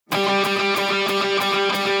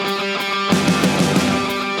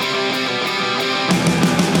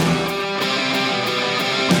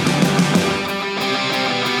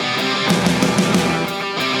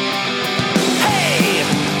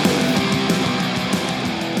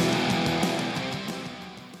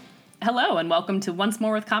Hello, and welcome to Once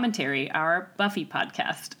More with Commentary, our Buffy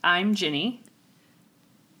podcast. I'm Ginny.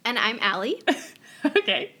 And I'm Allie.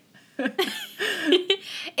 Okay.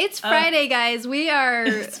 It's Friday, guys.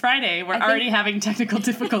 It's Friday. We're already having technical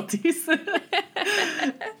difficulties. But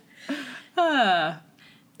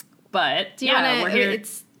we're here.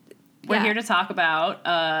 We're here to talk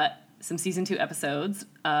about some season 2 episodes.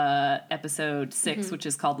 Episode 6, which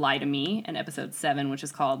is called Lie to Me, and episode 7, which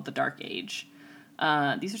is called The Dark Age.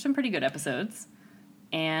 These are some pretty good episodes,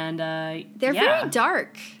 and they're very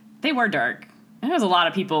dark. They were dark. And there was a lot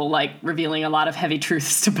of people revealing a lot of heavy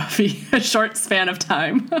truths to Buffy in a short span of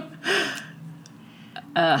time.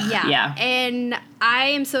 Yeah. And I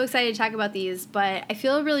am so excited to talk about these, but I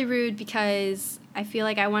feel really rude because I feel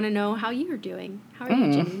like I want to know how you're doing. How are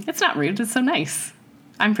you, Ginny? It's not rude. It's so nice.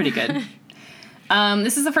 I'm pretty good.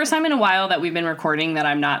 This is the first time in a while that we've been recording that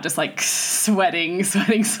I'm not just sweating.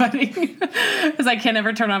 Because I can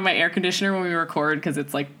never turn on my air conditioner when we record because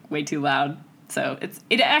it's way too loud. So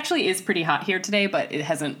it actually is pretty hot here today, but it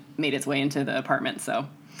hasn't made its way into the apartment. So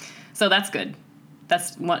that's good.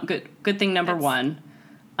 That's one good thing number one.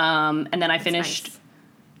 And then I finished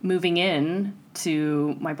moving in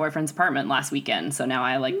to my boyfriend's apartment last weekend. So now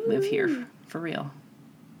I live here for real.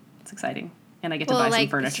 It's exciting. And I get to buy some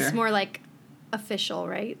furniture. It's more official,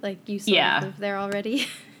 right? You sort of live there already.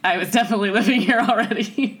 I was definitely living here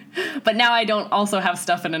already. But now I don't also have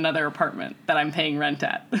stuff in another apartment that I'm paying rent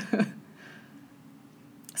at.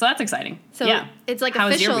 So that's exciting. So yeah. It's How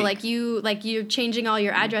official, you're changing all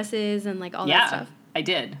your addresses and all that stuff. Yeah, I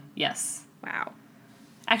did. Yes. Wow.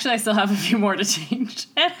 Actually, I still have a few more to change.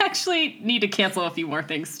 And actually need to cancel a few more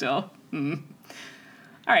things still.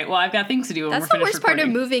 All right, well, I've got things to do when we're finished That's the worst recording. part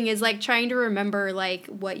of moving is, trying to remember,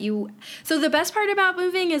 what you... So the best part about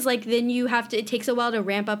moving is, then you have to... It takes a while to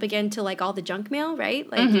ramp up again to, all the junk mail, right?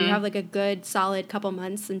 You have, a good, solid couple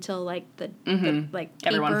months until, the paper...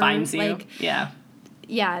 Everyone finds you.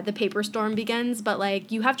 Yeah, the paper storm begins.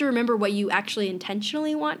 But, you have to remember what you actually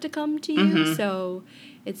intentionally want to come to you. So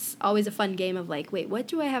it's always a fun game of, wait, what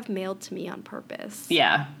do I have mailed to me on purpose?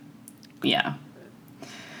 Yeah. Yeah.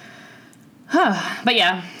 But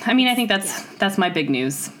yeah, I mean, I think that's my big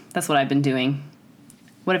news. That's what I've been doing.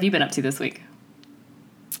 What have you been up to this week?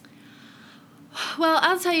 Well,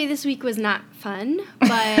 I'll tell you, this week was not fun,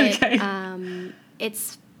 but Okay.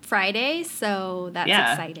 It's Friday, so that's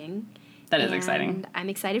exciting. That is exciting. I'm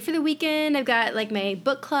excited for the weekend. I've got, my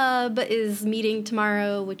book club is meeting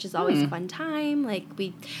tomorrow, which is always a fun time. It's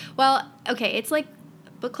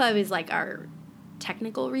book club is, our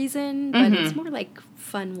technical reason, but it's more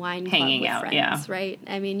fun wine club hanging with out, friends, right?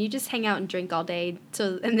 I mean, you just hang out and drink all day,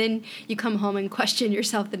 and then you come home and question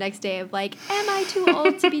yourself the next day of am I too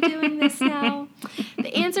old to be doing this now?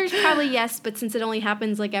 The answer is probably yes, but since it only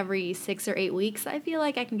happens every 6 or 8 weeks, I feel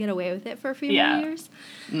like I can get away with it for a few more years.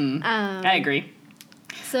 I agree.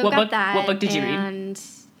 So I've got that. What book did you read?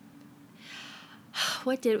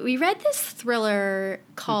 We read this thriller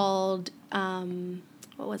called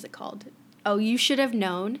what was it called? Oh, You Should Have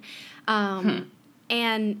Known.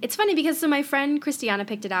 And it's funny because my friend Christiana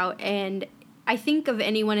picked it out, and I think of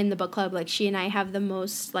anyone in the book club, she and I have the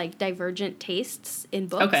most divergent tastes in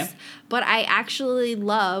books. Okay. But I actually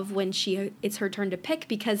love when it's her turn to pick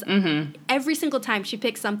because every single time she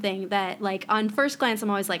picks something that on first glance I'm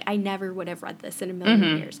always I never would have read this in a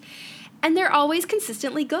million years. And they're always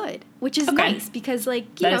consistently good, which is nice because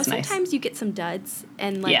sometimes you get some duds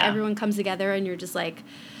and everyone comes together and you're just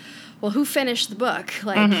well, who finished the book?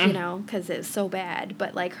 Because it's so bad.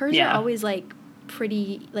 But, hers are always,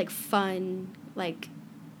 pretty, fun, I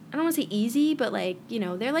don't want to say easy, but, they're,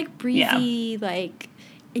 breezy,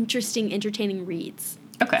 interesting, entertaining reads.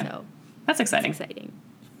 Okay. So that's exciting. It's exciting.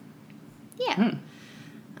 Yeah.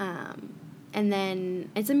 And then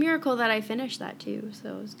it's a miracle that I finished that, too.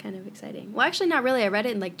 So it was kind of exciting. Well, actually, not really. I read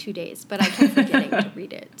it in, 2 days. But I kept forgetting to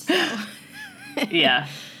read it, so. Yeah.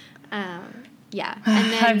 Yeah,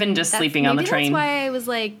 and then I've been just sleeping on the train. That's why I was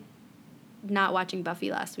not watching Buffy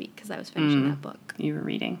last week because I was finishing that book. You were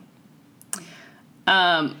reading.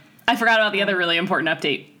 I forgot about the other really important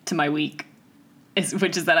update to my week,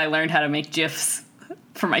 which is that I learned how to make GIFs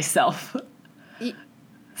for myself.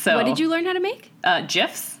 So what did you learn how to make?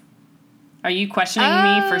 GIFs. Are you questioning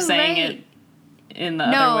me for saying it in the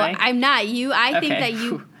other way? No, I'm not. I think that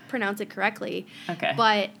you pronounce it correctly. Okay.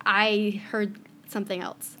 But I heard something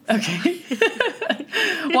else. Okay.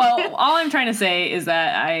 Well, all I'm trying to say is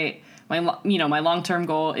that my long-term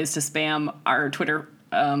goal is to spam our Twitter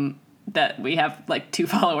that we have 2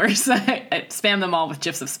 followers. I spam them all with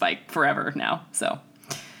GIFs of Spike forever now. So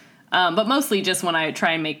But mostly just when I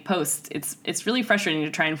try and make posts, it's really frustrating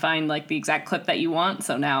to try and find like the exact clip that you want.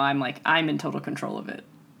 So now I'm in total control of it.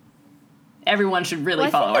 Everyone should really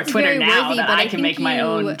follow our Twitter now that I can make my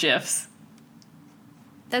own GIFs.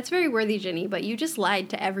 That's very worthy, Jenny, but you just lied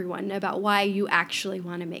to everyone about why you actually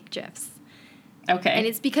want to make GIFs. Okay. And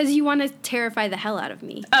it's because you want to terrify the hell out of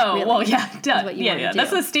me. Oh, really, well, yeah. yeah. That's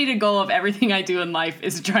the stated goal of everything I do in life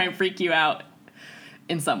is to try and freak you out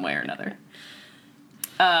in some way or another.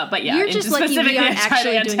 But yeah, you're just lucky we aren't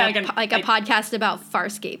actually doing a podcast about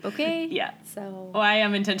Farscape, okay? Yeah. So I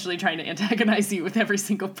am intentionally trying to antagonize you with every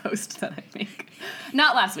single post that I make.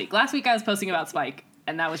 Not last week. Last week I was posting about Spike,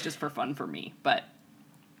 and that was just for fun for me. But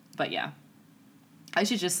yeah, I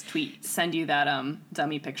should just send you that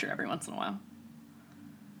dummy picture every once in a while.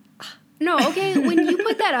 No, okay. When you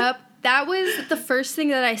put that up, that was the first thing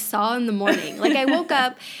that I saw in the morning. Like I woke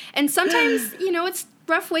up, and sometimes it's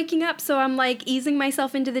rough waking up, so I'm like easing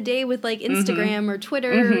myself into the day with like Instagram or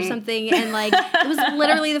Twitter or something, and like it was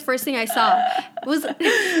literally the first thing I saw. It was I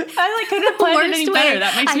like couldn't plan it any better.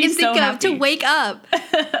 That makes me so happy to wake up.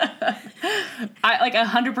 I like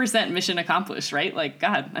 100% mission accomplished, right? Like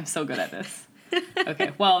God, I'm so good at this.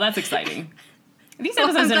 Okay, well that's exciting. These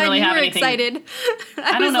episodes didn't really have anything. Excited.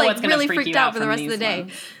 I don't know like, what's going to really freak freaked you out for the rest of the day.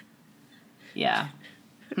 Ones. Yeah.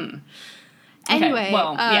 Okay. Anyway,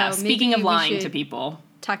 well, yeah. Speaking of lying to people,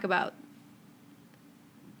 talk about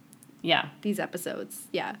these episodes.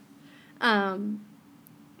 Yeah.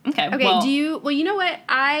 Okay. Okay. Well, you know what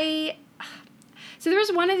So there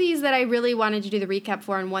was one of these that I really wanted to do the recap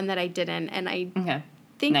for, and one that I didn't, and I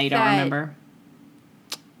think now you don't remember.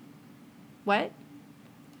 What?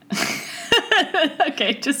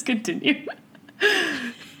 Okay, just continue.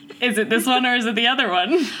 Is it this one or is it the other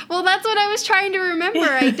one? Well, that's what I was trying to remember.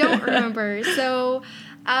 I don't remember. So,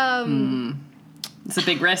 it's a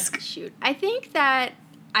big risk. Shoot. I think that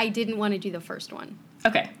I didn't want to do the first one.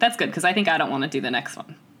 Okay, that's good, because I think I don't want to do the next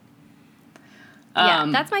one. Yeah,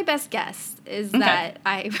 that's my best guess, is that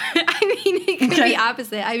I mean, it could be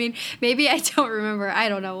opposite. I mean, maybe I don't remember. I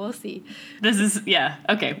don't know. We'll see.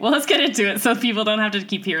 Okay, well, let's get into it so people don't have to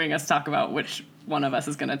keep hearing us talk about which one of us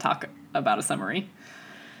is going to talk about a summary.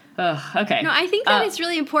 Okay. No, I think that it's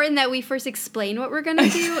really important that we first explain what we're going to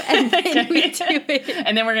do, and then we do it.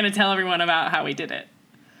 And then we're going to tell everyone about how we did it.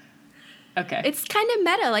 Okay. It's kind of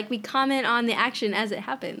meta, like we comment on the action as it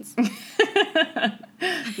happens.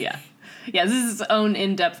 Yeah. Yeah, this is its own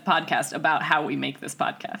in-depth podcast about how we make this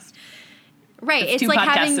podcast. Right. It's like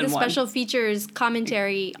having the special features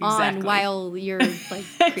commentary on while you're like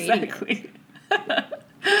creating Exactly.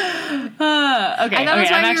 I thought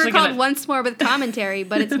that's why we were called Once More with Commentary,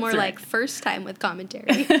 but it's more like First Time with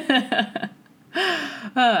Commentary.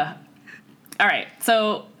 All right.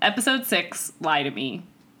 So episode 6, Lie to Me.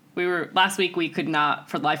 Last week we could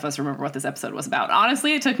not for the life of us remember what this episode was about.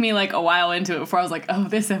 Honestly, it took me like a while into it before I was like, oh,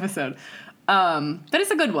 this episode. But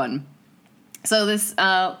it's a good one. So this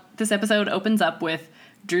episode opens up with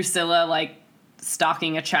Drusilla like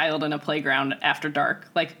stalking a child in a playground after dark.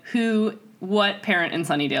 Like what parent in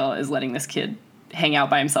Sunnydale is letting this kid hang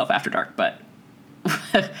out by himself after dark? But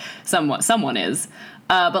someone is.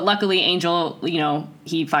 But luckily Angel,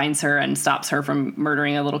 he finds her and stops her from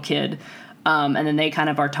murdering a little kid. And then they kind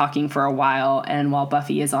of are talking for a while, and while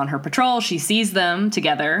Buffy is on her patrol, she sees them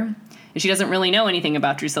together. And she doesn't really know anything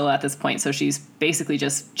about Drusilla at this point, so she's basically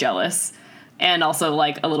just jealous and also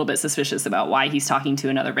like a little bit suspicious about why he's talking to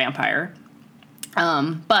another vampire.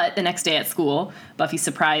 But the next day at school, Buffy's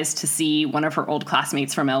surprised to see one of her old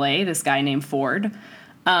classmates from LA, this guy named Ford.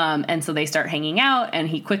 And so they start hanging out, and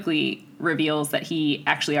he quickly reveals that he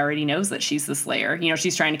actually already knows that she's the Slayer.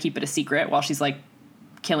 She's trying to keep it a secret while she's like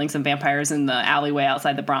killing some vampires in the alleyway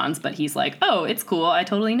outside the Bronze, but he's like, oh, it's cool, I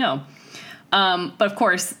totally know. But of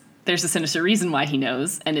course, there's a sinister reason why he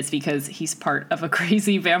knows, and it's because he's part of a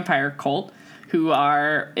crazy vampire cult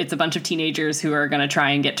it's a bunch of teenagers who are going to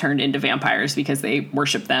try and get turned into vampires because they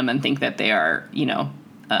worship them and think that they are,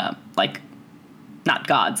 like, not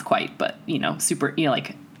gods quite, but, super,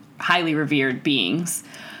 like, highly revered beings.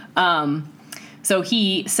 So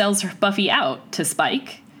he sells Buffy out to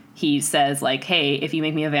Spike. He says, like, hey, if you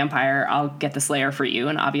make me a vampire, I'll get the Slayer for you.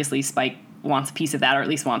 And obviously Spike wants a piece of that, or at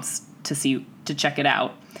least wants to check it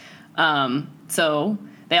out. So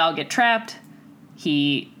they all get trapped.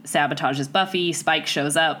 He sabotages Buffy. Spike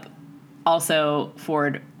shows up. Also,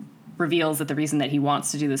 Ford reveals that the reason that he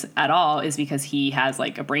wants to do this at all is because he has,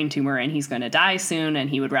 like, a brain tumor and he's going to die soon, and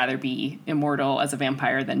he would rather be immortal as a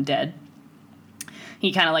vampire than dead.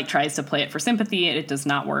 He kind of, like, tries to play it for sympathy. It does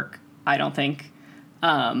not work, I don't think.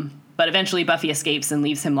 But eventually Buffy escapes and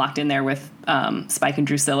leaves him locked in there with Spike and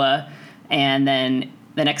Drusilla. And then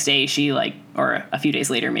the next day she or a few days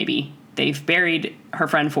later maybe, they've buried her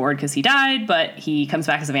friend Ford because he died, but he comes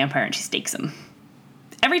back as a vampire and she stakes him.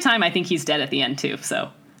 Every time I think he's dead at the end too, so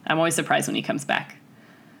I'm always surprised when he comes back.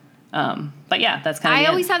 But yeah, that's kind of I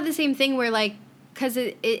always have the same thing where because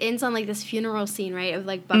it ends on this funeral scene, right, of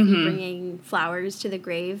Buffy bringing flowers to the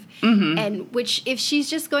grave, and which if she's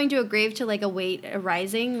just going to a grave to await a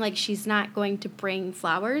rising, she's not going to bring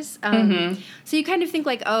flowers. So you kind of think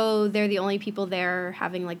oh, they're the only people there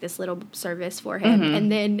having this little service for him,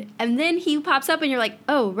 and then he pops up and you're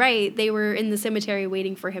oh right, they were in the cemetery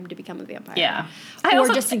waiting for him to become a vampire. Yeah,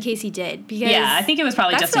 just in case he did. Because I think it was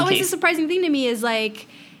probably just in case. That's always a surprising thing to me is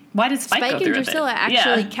why did Spike go through and Drusilla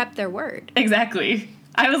actually kept their word. Exactly.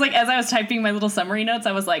 I was as I was typing my little summary notes,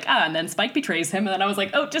 I was and then Spike betrays him, and then I was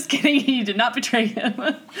oh, just kidding, he did not betray him.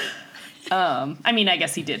 I mean, I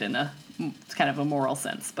guess he did in a kind of a moral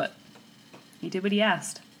sense, but he did what he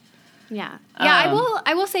asked. Yeah. Yeah,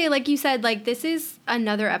 I will say, you said, this is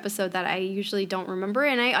another episode that I usually don't remember,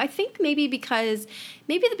 and I think maybe because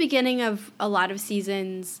maybe the beginning of a lot of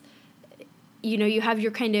seasons, you have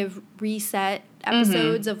your kind of reset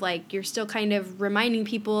episodes of you're still kind of reminding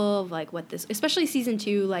people of what this, especially season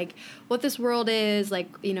 2, what this world is,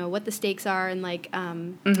 what the stakes are, and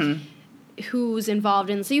who's involved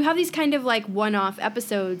in. So you have these kind of one-off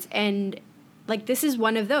episodes, and this is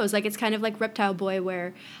one of those. It's kind of like Reptile Boy,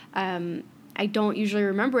 where I don't usually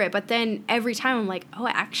remember it, but then every time I'm oh,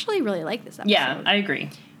 I actually really like this episode. Yeah, I agree.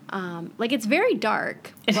 It's very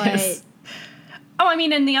dark, it but is. Oh, I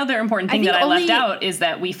mean, and the other important thing that I left out is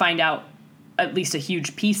that we find out at least a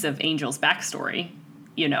huge piece of Angel's backstory.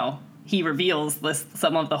 He reveals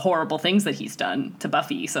some of the horrible things that he's done to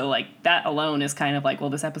Buffy. So, that alone is kind of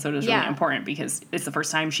well, this episode is really important because it's the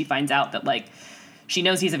first time she finds out that, she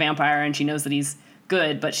knows he's a vampire and she knows that he's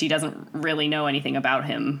good, but she doesn't really know anything about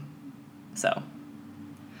him. So.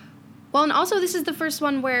 Well, and also this is the first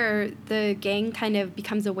one where the gang kind of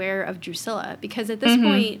becomes aware of Drusilla, because at this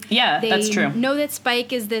point, that's true. They know that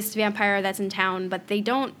Spike is this vampire that's in town, but they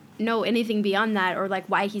don't know anything beyond that, or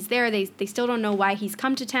why he's there. They still don't know why he's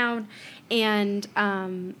come to town, and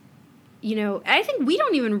I think we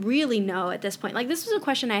don't even really know at this point. This was a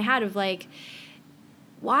question I had of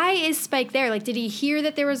why is Spike there? Did he hear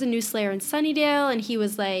that there was a new Slayer in Sunnydale, and he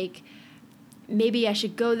was maybe I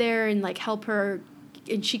should go there and help her,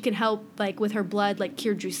 and she can help with her blood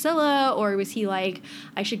cure Drusilla? Or was he I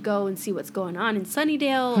should go and see what's going on in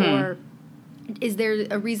Sunnydale? Or is there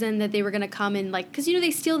a reason that they were going to come and because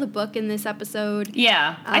they steal the book in this episode?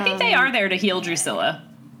 Yeah, I think they are there to heal Drusilla.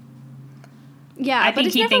 Yeah, but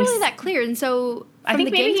it's never really that clear. And so from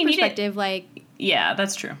the gang's perspective, yeah,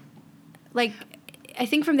 that's true. I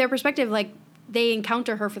think from their perspective, they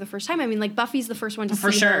encounter her for the first time. I mean, Buffy's the first one to see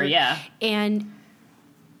her. For sure, yeah. And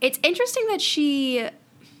it's interesting that she's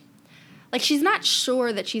not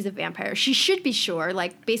sure that she's a vampire. She should be sure,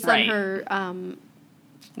 based on her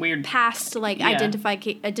weird past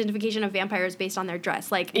identification of vampires based on their dress.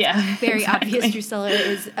 It's very exactly. obvious Drusilla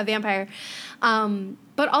is a vampire.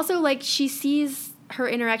 But also she sees her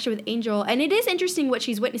interaction with Angel, and it is interesting what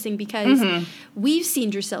she's witnessing, because we've seen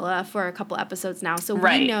Drusilla for a couple episodes now, so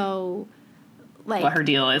we know what her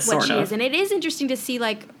deal is, what she is. And it is interesting to see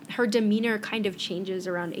her demeanor kind of changes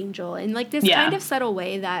around Angel in this kind of subtle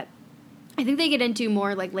way that I think they get into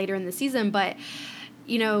more later in the season. But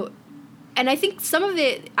and I think some of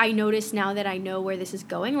it I noticed now that I know where this is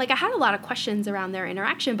going. I had a lot of questions around their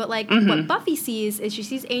interaction, but what Buffy sees is she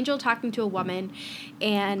sees Angel talking to a woman,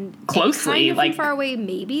 and closely, it kind of from far away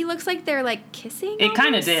maybe looks like they're kissing. It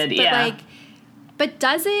kind of did, yeah. But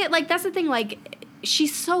does it? That's the thing.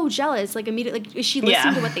 She's so jealous. Immediately, she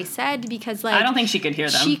listened to what they said, because I don't think she could hear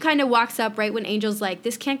them. She kind of walks up right when Angel's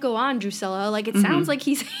this can't go on, Drusilla. It sounds like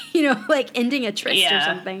he's ending a tryst or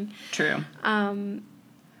something. True.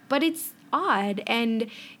 But it's odd, and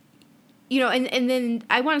and then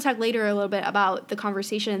I want to talk later a little bit about the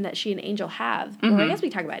conversation that she and Angel have, or I guess we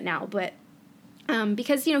talk about it now, but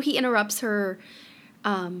because he interrupts her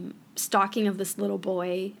stalking of this little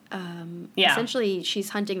boy. Essentially, she's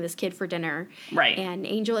hunting this kid for dinner, right? And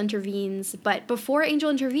Angel intervenes, but before Angel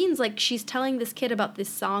intervenes, she's telling this kid about this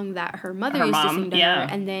song that her mother used to sing to her,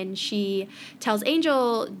 and then she tells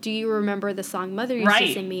Angel, "Do you remember the song Mother used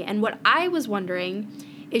to sing me?" And what I was wondering,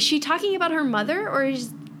 is she talking about her mother, or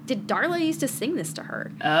did Darla used to sing this to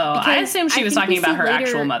her? Oh, because I assumed she was talking about her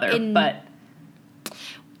actual mother, but...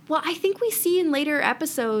 Well, I think we see in later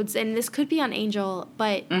episodes, and this could be on Angel,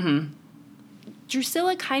 but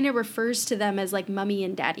Drusilla kind of refers to them as Mummy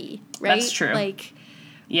and Daddy, right? That's true.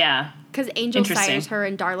 Yeah. Because Angel sires her,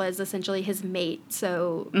 and Darla is essentially his mate,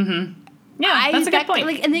 so... Yeah, that's a good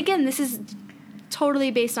point. And again, this is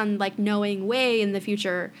totally based on like knowing way in the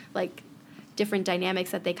future, like different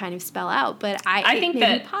dynamics that they kind of spell out. But I think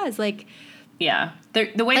that pause like. Yeah, the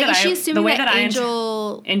way like, that is she the way that I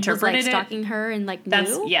Angel interpreted was, like, stalking her and like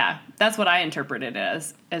knew? That's what I interpreted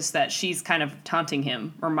it as that she's kind of taunting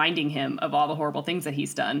him, reminding him of all the horrible things that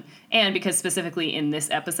he's done, and because specifically in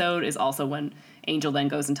this episode is also when Angel then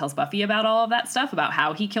goes and tells Buffy about all of that stuff, about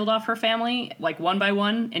how he killed off her family like one by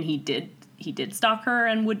one, and he did stalk her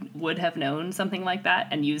and would have known something like that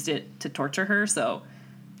and used it to torture her. So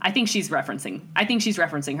I think she's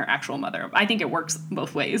referencing her actual mother. I think it works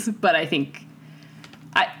both ways, but I think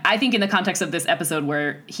in the context of this episode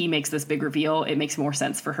where he makes this big reveal, it makes more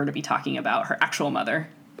sense for her to be talking about her actual mother.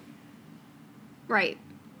 Right.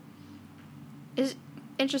 It's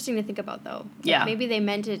interesting to think about, though. Yeah. Maybe they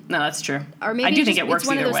meant it. No, that's true. Or maybe I do think it works it's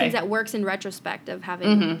one either of those way. things that works in retrospect of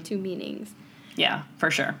having two meanings. Yeah,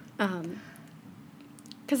 for sure.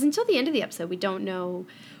 Because until the end of the episode, we don't know.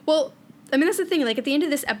 Well, I mean, that's the thing. Like, at the end of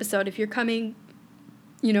this episode, if you're coming,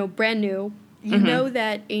 brand new, you know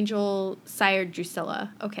that Angel sired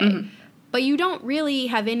Drusilla, okay? But you don't really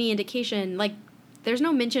have any indication, like, there's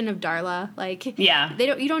no mention of Darla, like, yeah,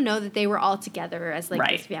 you don't know that they were all together as, like,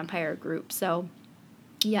 this vampire group, so,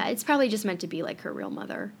 yeah, it's probably just meant to be, like, her real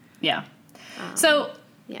mother. Yeah. So,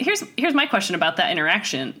 here's my question about that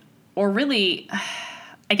interaction, or really,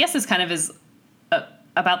 I guess this kind of is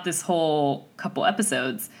about this whole couple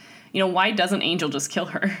episodes. Why doesn't Angel just kill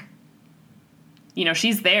her?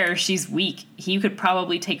 She's there. She's weak. He could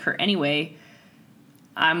probably take her anyway.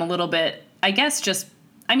 I'm a little bit, I guess,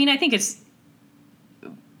 I think it's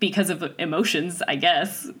because of emotions, I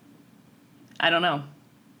guess. I don't know.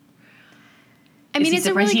 I mean, it's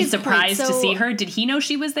a really good point. He's surprised to see her. Did he know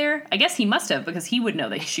she was there? I guess he must have, because he would know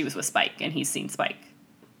that she was with Spike, and he's seen Spike.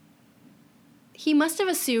 He must have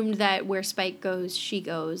assumed that where Spike goes, she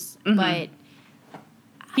goes, but...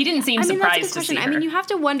 He didn't seem surprised to see her. I mean, you have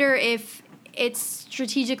to wonder if it's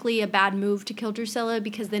strategically a bad move to kill Drusilla,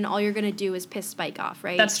 because then all you're going to do is piss Spike off,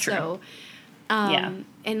 right? That's true. So, and,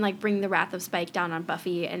 like, bring the wrath of Spike down on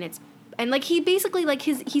Buffy, and like, he basically, like,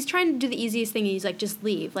 he's trying to do the easiest thing, and he's like, just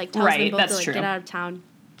leave. Like, tells them both to, like, get out of town.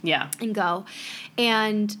 Yeah. And go.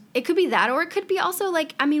 And it could be that, or it could be also,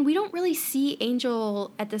 like, I mean, we don't really see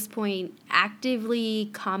Angel at this point actively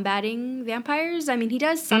combating vampires. I mean, he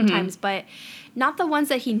does sometimes, but not the ones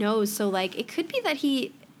that he knows. So, like, it could be that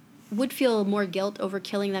he would feel more guilt over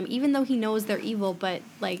killing them, even though he knows they're evil, but,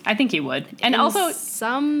 like... I think he would. And also...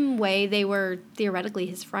 some way, they were theoretically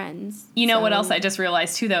his friends. What else I just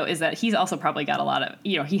realized, too, though, is that he's also probably got a lot of...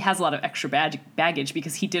 he has a lot of extra baggage,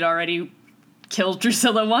 because he did already kill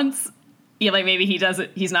Drusilla once. Like, maybe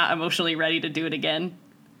he's not emotionally ready to do it again.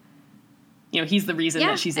 He's the reason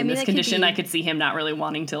that she's in this condition. I could see him not really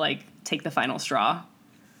wanting to, like, take the final straw.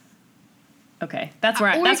 Okay, that's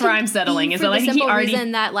where I'm settling. Is that, like, he already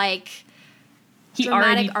reason that, like,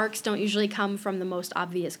 dramatic arcs don't usually come from the most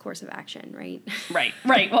obvious course of action, right?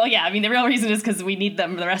 Right. Well, yeah. I mean, the real reason is because we need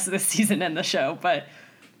them the rest of the season and the show, but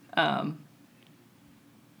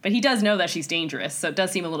he does know that she's dangerous, so it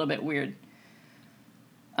does seem a little bit weird.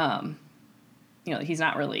 He's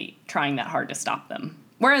not really trying that hard to stop them.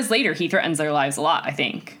 Whereas later he threatens their lives a lot, I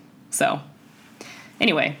think. So,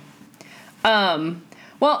 anyway.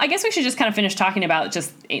 Well, I guess we should just kind of finish talking about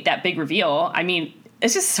just that big reveal. I mean,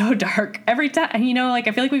 it's just so dark. Every time, like,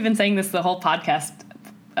 I feel like we've been saying this the whole podcast,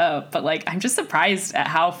 but, like, I'm just surprised at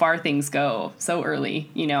how far things go so early,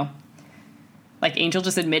 Like, Angel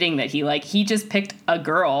just admitting that he just picked a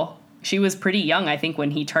girl. She was pretty young, I think,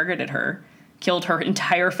 when he targeted her. Killed her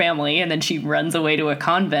entire family, and then she runs away to a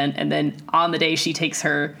convent, and then on the day she takes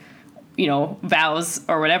her, vows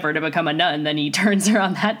or whatever to become a nun, then he turns her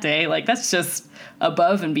on that day. Like, that's just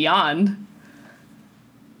above and beyond.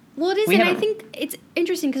 Well, it is, and I think it's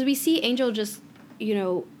interesting because we see Angel just,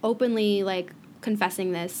 openly, like,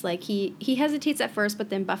 confessing this. Like, he hesitates at first,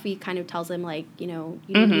 but then Buffy kind of tells him, like, you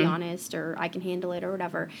need to be honest, or I can handle it, or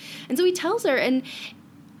whatever. And so he tells her, and...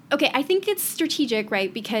 Okay, I think it's strategic,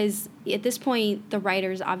 right? Because at this point, the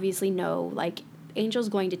writers obviously know, like, Angel's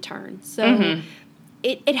going to turn. So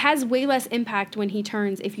it has way less impact when he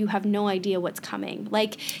turns if you have no idea what's coming.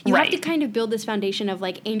 Like, you have to kind of build this foundation of,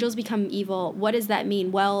 like, Angels become evil. What does that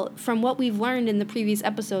mean? Well, from what we've learned in the previous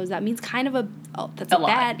episodes, that means kind of a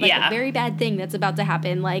very bad thing that's about to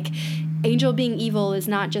happen. Like, Angel being evil is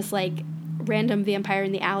not just, like, random vampire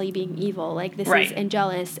in the alley being evil. Like, this is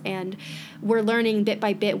Angelus, and we're learning bit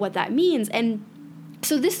by bit what that means. And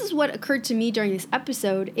so this is what occurred to me during this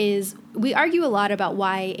episode is we argue a lot about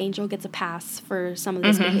why Angel gets a pass for some of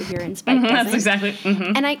this behavior and Spike doesn't. That's exactly.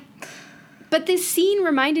 But this scene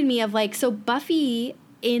reminded me of, like, so Buffy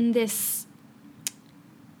in this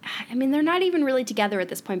I mean, they're not even really together at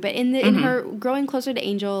this point, but in her growing closer to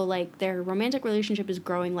Angel, like, their romantic relationship is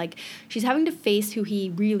growing. Like, she's having to face who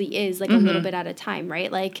he really is, like, a little bit at a time, right?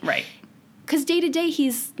 Like, right. Because day to day,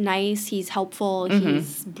 he's nice, he's helpful,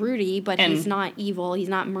 he's broody, but he's not evil. He's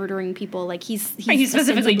not murdering people. Like, he's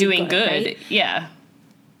specifically doing good. Right? Yeah.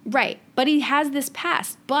 Right. But he has this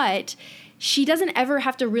past, but she doesn't ever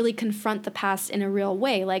have to really confront the past in a real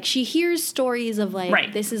way. Like, she hears stories of,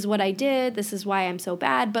 like, this is what I did, this is why I'm so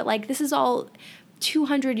bad, but, like, this is all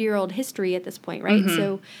 200-year-old history at this point, right?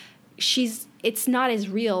 So it's not as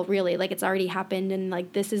real, really. Like, it's already happened, and,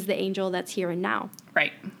 like, this is the Angel that's here and now.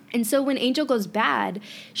 Right. And so when Angel goes bad,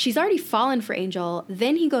 she's already fallen for Angel,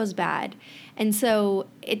 then he goes bad. And so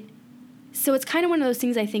it's kind of one of those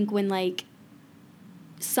things, I think, when, like,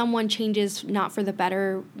 someone changes not for the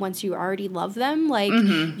better once you already love them, like,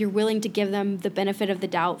 you're willing to give them the benefit of the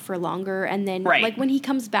doubt for longer, and then like when he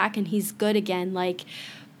comes back and he's good again, like,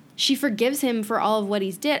 she forgives him for all of what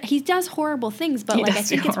he does horrible things, but like, I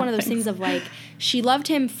think it's one of those things of, like, she loved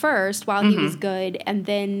him first while he was good, and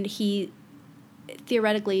then he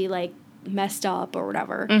theoretically, like, messed up or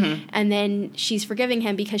whatever, and then she's forgiving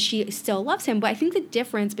him because she still loves him. But I think the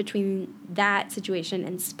difference between that situation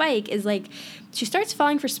and Spike is, like, she starts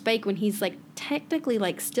falling for Spike when he's, like, technically,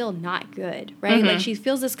 like, still not good, right? Like, she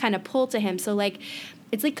feels this kind of pull to him, so, like,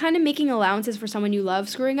 it's, like, kind of making allowances for someone you love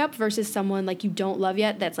screwing up versus someone, like, you don't love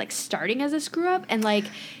yet that's, like, starting as a screw up, and, like,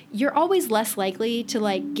 you're always less likely to,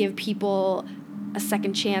 like, give people a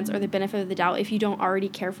second chance or the benefit of the doubt if you don't already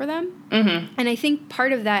care for them. And I think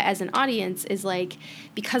part of that as an audience is, like,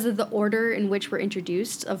 because of the order in which we're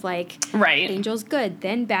introduced of, like, Angel's good,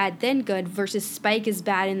 then bad, then good, versus Spike is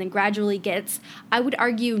bad and then gradually gets, I would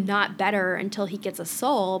argue, not better until he gets a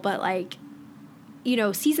soul, but, like, you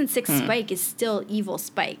know, season 6 Spike is still evil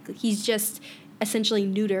Spike. He's just essentially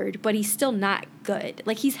neutered, but he's still not good.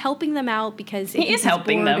 Like, he's helping them out because he is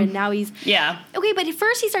helping them, and now he's okay. But at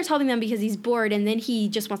first he starts helping them because he's bored, and then he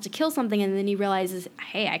just wants to kill something, and then he realizes,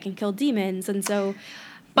 hey, I can kill demons, and so.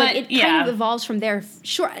 But it kind of evolves from there.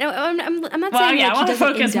 Sure, no, I'm not saying I want to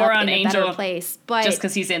focus more on in Angel, a better place, but just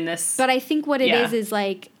because he's in this. But I think what it is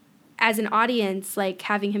like, as an audience, like,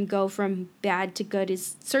 having him go from bad to good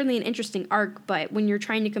is certainly an interesting arc, but when you're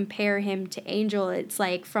trying to compare him to Angel, it's,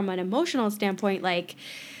 like, from an emotional standpoint, like...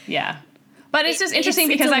 Yeah. But it's just interesting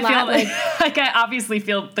because I feel like I obviously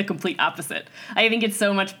feel the complete opposite. I think it's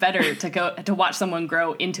so much better to watch someone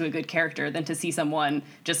grow into a good character than to see someone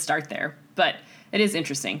just start there. But it is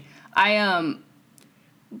interesting.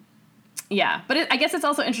 Yeah, but I guess it's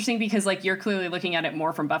also interesting because, like, you're clearly looking at it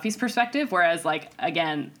more from Buffy's perspective, whereas, like,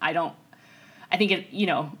 again, I think it, you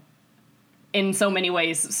know, in so many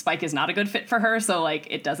ways, Spike is not a good fit for her, so, like,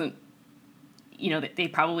 it doesn't, you know, they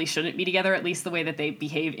probably shouldn't be together, at least the way that they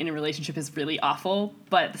behave in a relationship is really awful,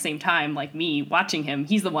 but at the same time, like, me watching him,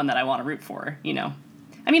 he's the one that I want to root for, you know?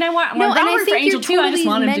 I mean, I want to root for Angel, too, I just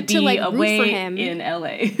want him to be away in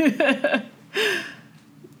L.A.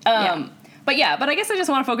 But I guess I just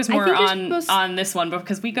want to focus more on this one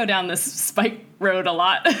because we go down this Spike road a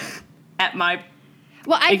lot at my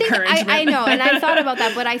I know, and I thought about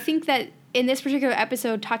that, but I think that in this particular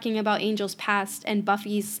episode, talking about Angel's past and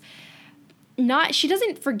Buffy's she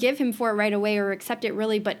doesn't forgive him for it right away or accept it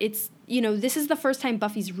really, but it's, you know, this is the first time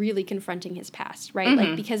Buffy's really confronting his past, right?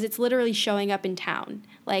 Like, because it's literally showing up in town.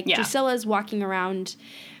 Like, Drusilla's walking around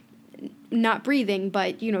not breathing,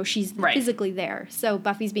 but, you know, she's physically there. So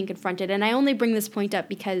Buffy's being confronted. And I only bring this point up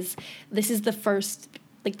because this is the first,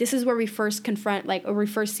 like, this is where we first confront, like, or we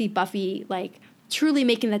first see Buffy, like, truly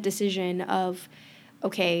making that decision of,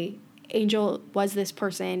 okay, Angel was this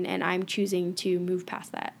person and I'm choosing to move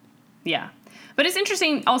past that. Yeah. But it's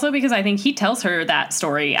interesting also because I think he tells her that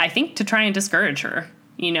story, I think, to try and discourage her,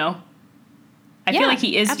 you know? I feel like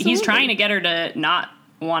he's trying to get her to not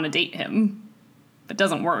want to date him. It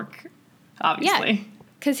doesn't work, obviously. Yeah,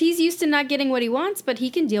 because he's used to not getting what he wants, but he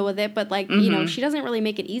can deal with it. But, like, you know, she doesn't really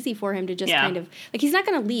make it easy for him to just kind of... Like, he's not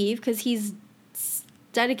going to leave because he's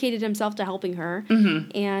dedicated himself to helping her.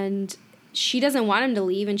 And she doesn't want him to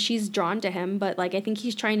leave, and she's drawn to him. But, like, I think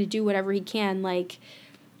he's trying to do whatever he can, like...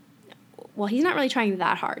 Well, he's not really trying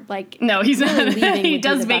that hard. Like, no, he's really not. Leaving he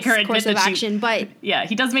does make her admit that action, but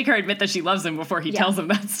he does make her admit that she loves him before he tells him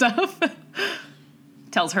that stuff.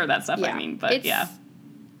 Tells her that stuff. I mean, but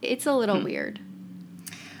it's a little weird.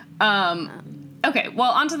 Okay,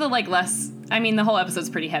 well, onto the, like, less. I mean, the whole episode's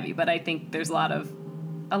pretty heavy, but I think there's a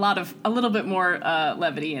little bit more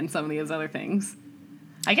levity in some of these other things.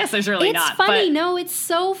 I guess there's really not. It's funny. No, it's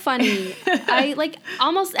so funny. I like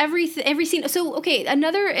almost every scene. So, okay,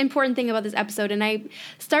 another important thing about this episode, and I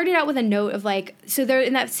started out with a note of, like, so they're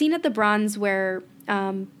in that scene at the Bronze where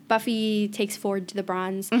Buffy takes Ford to the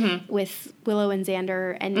bronze with Willow and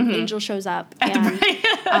Xander, and Angel shows up,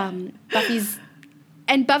 and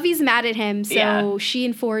Buffy's mad at him, so she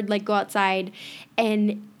and Ford like go outside,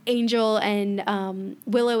 and Angel and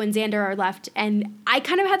Willow and Xander are left, and I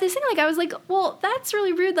kind of had this thing, like I was like, well, that's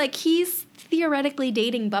really rude, like he's theoretically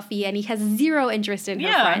dating Buffy and he has zero interest in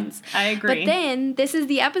her friends. I agree. But then this is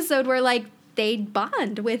the episode where like they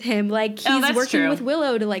bond with him, like he's working with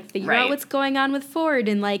Willow to like figure out what's going on with Ford,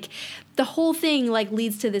 and like the whole thing like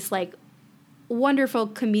leads to this like wonderful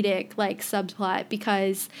comedic like subplot,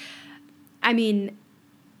 because I mean,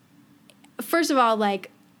 first of all,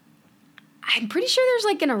 like I'm pretty sure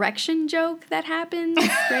there's like an erection joke that happens,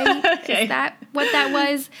 right? Okay. Is that what that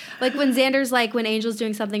was? Like when Xander's like, when Angel's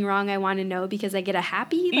doing something wrong, I want to know because I get a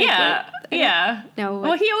happy? Like, No.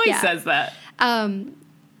 Well, he always says that.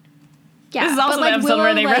 Yeah. This is also the episode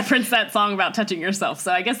where they reference that song about touching yourself,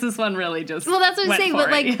 so I guess this one really just Well, that's what I'm saying, but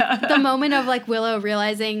like the moment of like Willow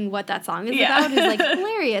realizing what that song is about is like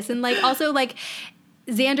hilarious. And like also like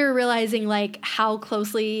Xander realizing like how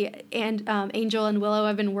closely and Angel and Willow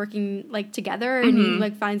have been working like together, and he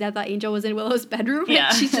like finds out that Angel was in Willow's bedroom.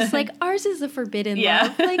 Like, she's just like, ours is a forbidden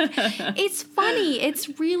love. Like it's funny.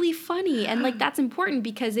 It's really funny, and like that's important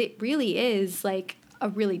because it really is like a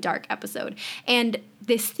really dark episode. And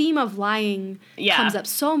this theme of lying comes up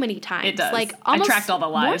so many times. It does. Like almost I tracked all the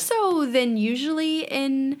lies. More so than usually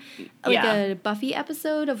in like a Buffy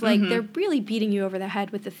episode of like they're really beating you over the head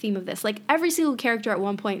with the theme of this. Like every single character at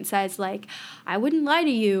one point says like, I wouldn't lie to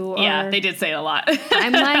you. Or, they did say it a lot.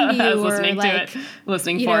 I'm lying to you. I was listening or to like, it.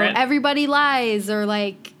 Listening you for know, it. everybody lies, or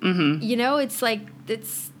like, you know, it's like,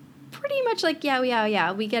 it's pretty much like,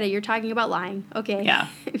 yeah, we get it. You're talking about lying. Okay. Yeah.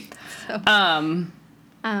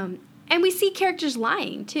 And we see characters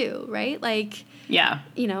lying too, right? Like,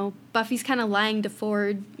 you know, Buffy's kind of lying to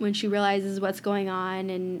Ford when she realizes what's going on,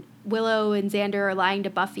 and Willow and Xander are lying to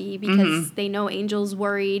Buffy because they know Angel's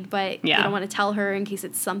worried, but they don't want to tell her in case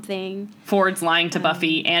it's something. Ford's lying to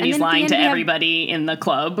Buffy, and he's lying to everybody in the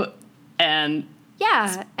club, and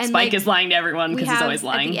and Spike like, is lying to everyone because he's always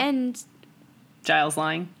lying. At the end, Giles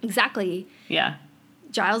lying. Exactly. Yeah.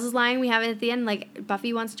 Giles is lying. We have it at the end. Like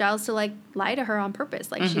Buffy wants Giles to like lie to her on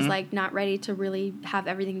purpose. Like she's like not ready to really have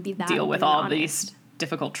everything be that deal with all these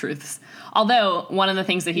difficult truths. Although one of the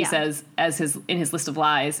things that he says as in his list of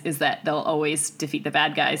lies is that they'll always defeat the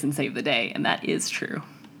bad guys and save the day, and that is true.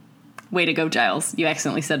 Way to go, Giles! You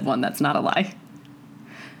accidentally said one that's not a lie.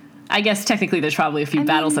 I guess technically there's probably a few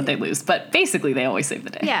battles that they lose, but basically they always save the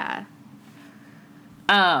day. Yeah.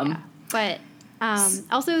 But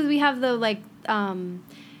also we have the like.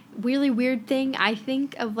 Really weird thing, I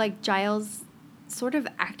think, of like Giles sort of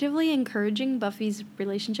actively encouraging Buffy's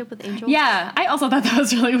relationship with Angel. Yeah, I also thought that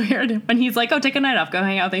was really weird when he's like, oh, take a night off, go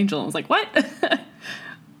hang out with Angel. I was like, what?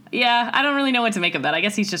 Yeah, I don't really know what to make of that. I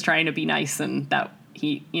guess he's just trying to be nice, and that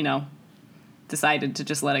he, you know, decided to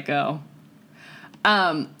just let it go.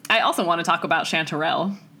 I also want to talk about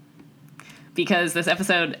Chanterelle, because this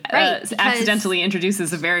episode accidentally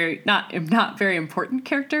introduces a very not very important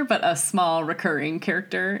character, but a small recurring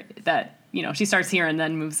character that, you know, she starts here and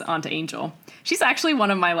then moves on to Angel. She's actually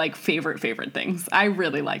one of my like favorite things. I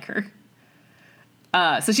really like her.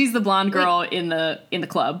 So she's the blonde girl in the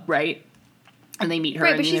club, right? And they meet her.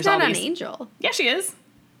 Right, and but she's not on Angel. Yeah, she is.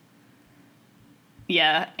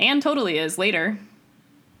 Yeah, Anne totally is later.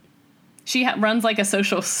 She runs like a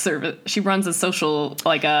social service. She runs a social,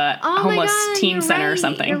 like a homeless teen center or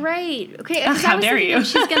something. You're right. Okay. How dare you?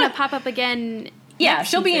 She's going to pop up again. Yeah,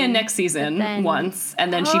 she'll be in next season once.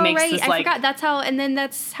 And then she makes this like. I forgot.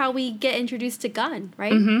 That's how we get introduced to Gunn,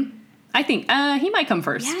 right? Mm-hmm. I think he might come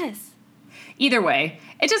first. Yes. Either way,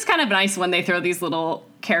 it's just kind of nice when they throw these little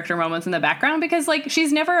character moments in the background, because like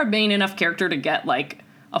she's never a main enough character to get like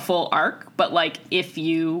a full arc, but like if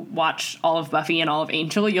you watch all of Buffy and all of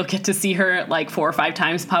Angel, you'll get to see her like 4 or 5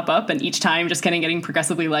 times pop up, and each time just kind of getting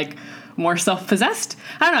progressively like more self-possessed.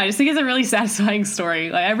 I don't know, I just think it's a really satisfying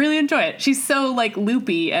story. Like I really enjoy it. She's so like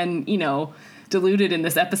loopy and, you know, deluded in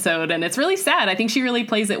this episode, and it's really sad. I think she really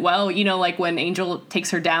plays it well, you know, like when Angel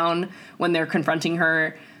takes her down when they're confronting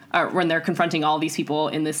her, when they're confronting all these people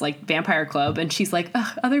in this like vampire club, and she's like,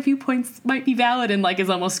 other viewpoints might be valid, and like is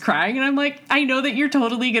almost crying, and I'm like, I know that you're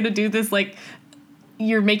totally gonna do this, like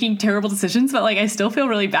you're making terrible decisions, but like I still feel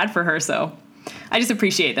really bad for her. So I just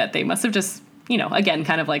appreciate that they must have just, you know, again,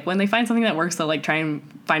 kind of like when they find something that works, they'll like try and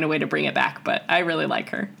find a way to bring it back. But I really like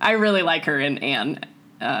her. I really like her in Anne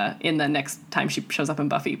in the next time she shows up in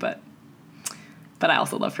Buffy, but I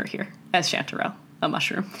also love her here as Chanterelle, a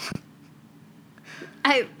mushroom.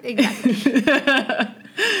 Exactly.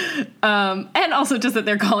 And also just that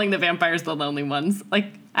they're calling the vampires the lonely ones. Like,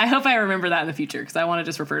 I hope I remember that in the future because I want to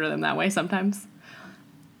just refer to them that way sometimes.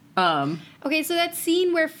 Okay, so that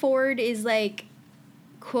scene where Ford is, like,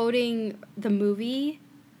 quoting the movie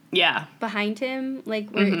behind him, like,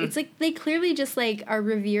 where it's like they clearly just, like, are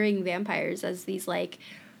revering vampires as these, like,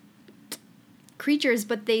 creatures,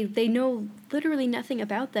 but they know literally nothing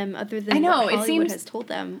about them other than what Hollywood has told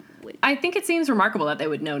them. I think it seems remarkable that they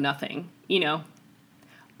would know nothing, you know.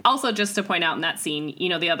 Also, just to point out in that scene, you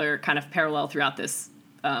know, the other kind of parallel throughout this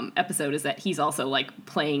episode is that he's also, like,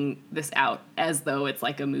 playing this out as though it's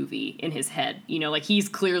like a movie in his head. You know, like, he's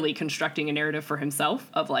clearly constructing a narrative for himself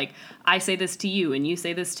of, like, I say this to you and you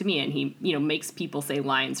say this to me. And he, you know, makes people say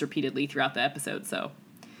lines repeatedly throughout the episode. So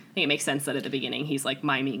I think it makes sense that at the beginning he's, like,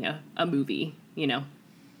 miming a movie, you know.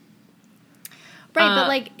 Right, but,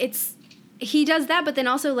 like, he does that, but then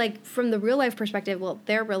also, like, from the real life perspective, well,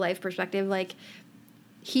 their real life perspective, like,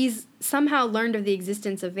 he's somehow learned of the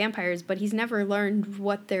existence of vampires, but he's never learned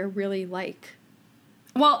what they're really like.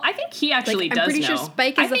 Well, I think he actually does know. I'm pretty sure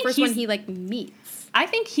Spike is the first one he, like, meets. I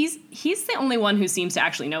think he's the only one who seems to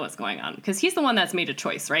actually know what's going on, because he's the one that's made a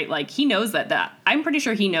choice, right? Like, he knows that I'm pretty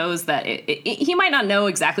sure he knows that he might not know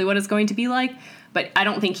exactly what it's going to be like, but I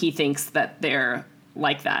don't think he thinks that they're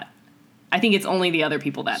like that. I think it's only the other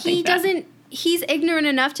people that think that. He's ignorant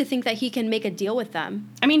enough to think that he can make a deal with them.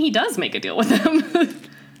 I mean, he does make a deal with them.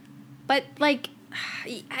 But, like,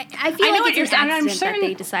 I feel like it's an accident that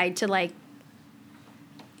they decide to, like...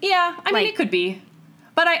 Yeah, I mean, it could be.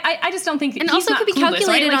 But I just don't think... And also could be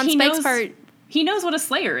calculated on Spike's part. He knows what a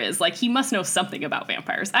slayer is. Like, he must know something about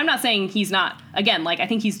vampires. I'm not saying he's not... Again, like, I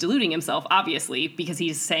think he's deluding himself, obviously, because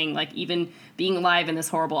he's saying, like, even being alive in this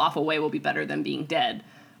horrible, awful way will be better than being dead.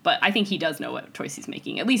 But I think he does know what choice he's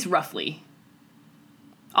making, at least roughly.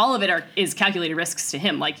 All of it is calculated risks to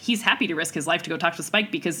him. Like, he's happy to risk his life to go talk to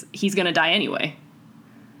Spike because he's going to die anyway.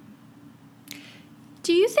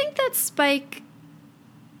 Do you think that Spike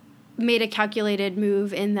made a calculated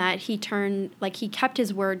move in that he kept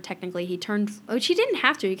his word technically? Which he didn't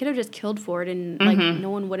have to. He could have just killed Ford and, like, no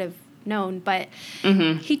one would have known. But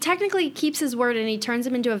he technically keeps his word and he turns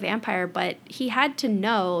him into a vampire. But he had to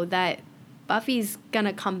know that Buffy's going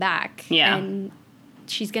to come back. Yeah. And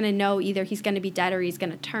she's going to know either he's going to be dead or he's going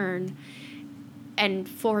to turn. And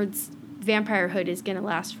Ford's vampirehood is going to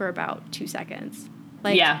last for about 2 seconds.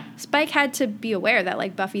 Like, Spike had to be aware that,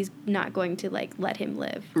 like, Buffy's not going to, like, let him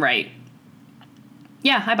live. Right.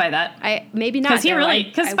 Yeah, I buy that. Maybe not.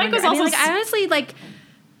 Because Spike was also... I honestly, like...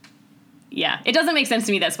 Yeah, it doesn't make sense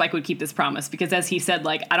to me that Spike would keep this promise, because as he said,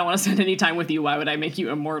 like, I don't want to spend any time with you, why would I make you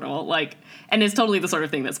immortal? Like, and it's totally the sort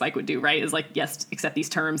of thing that Spike would do, right? Is like, yes, accept these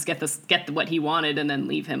terms, get what he wanted, and then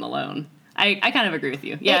leave him alone. I kind of agree with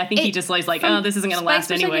you. Yeah, I think he just was like, oh, this isn't going to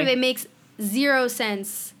last anyway. It makes zero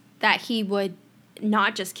sense that he would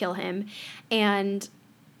not just kill him. And,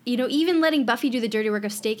 you know, even letting Buffy do the dirty work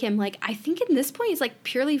of stake him, like, I think in this point is, like,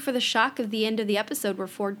 purely for the shock of the end of the episode where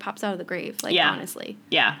Ford pops out of the grave, like, honestly.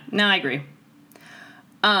 Yeah, no, I agree.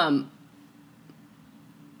 But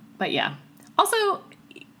yeah. Also,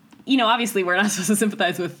 you know, obviously we're not supposed to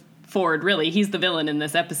sympathize with Ford, really. He's the villain in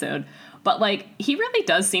this episode. But, like, he really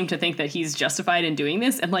does seem to think that he's justified in doing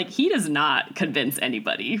this, and, like, he does not convince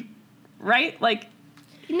anybody, right? Like,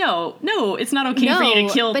 no, it's not okay for you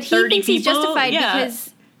to kill 30 people. But he thinks he's justified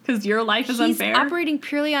because your life is unfair. He's operating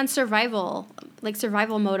purely on survival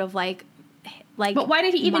mode of, like, but why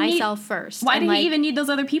did he even myself first? Why did he even need those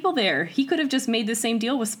other people there? He could have just made the same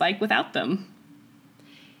deal with Spike without them.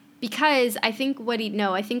 Because I think what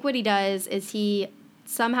he does is he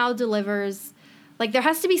somehow delivers, like, there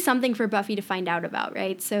has to be something for Buffy to find out about,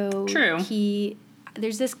 right? So true.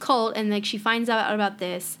 There's this cult, and, like, she finds out about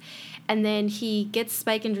this, and then he gets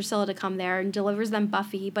Spike and Drusilla to come there and delivers them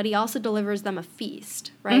Buffy, but he also delivers them a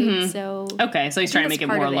feast, right? Mm-hmm. So he's trying to make it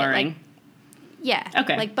more alluring. Like, yeah.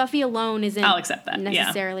 Okay. Like, Buffy alone isn't I'll accept that.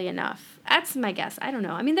 necessarily enough. That's my guess. I don't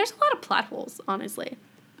know. I mean, there's a lot of plot holes, honestly.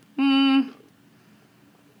 Well,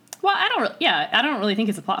 I don't really think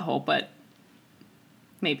it's a plot hole, but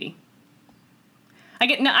maybe.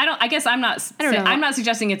 I'm not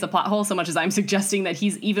suggesting it's a plot hole so much as I'm suggesting that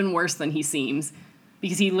he's even worse than he seems,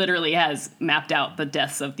 because he literally has mapped out the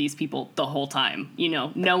deaths of these people the whole time, you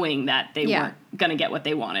know, knowing that they weren't going to get what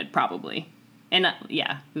they wanted, probably. And,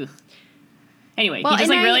 ugh. Anyway, he just,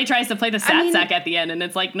 like, really tries to play the sack at the end, and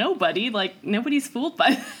it's like, nobody, like, nobody's fooled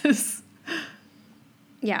by this.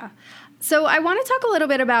 Yeah. So I want to talk a little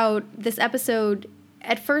bit about this episode.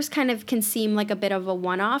 At first kind of can seem like a bit of a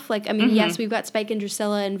one-off. Like, I mean, yes, we've got Spike and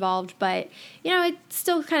Drusilla involved, but, you know, it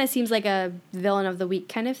still kind of seems like a villain of the week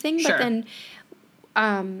kind of thing. Sure.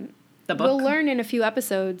 But then... the book. we'll learn in a few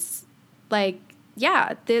episodes, like,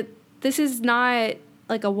 yeah, this is not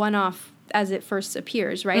like a one-off as it first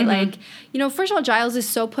appears, right? Like, you know, first of all, Giles is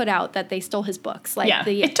so put out that they stole his books. Like,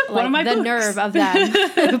 it took one of my the books. nerve of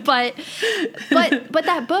them. but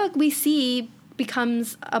that book we see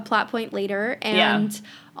becomes a plot point later, and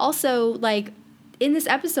also, like, in this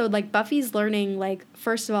episode, like, Buffy's learning, like,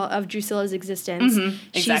 first of all, of Drusilla's existence.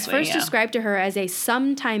 She's first described to her as a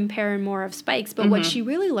sometime paramour of Spike's, but what she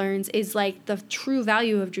really learns is, like, the true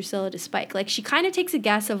value of Drusilla to Spike. Like, she kind of takes a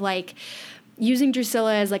guess of, like, using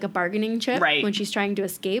Drusilla as, like, a bargaining chip when she's trying to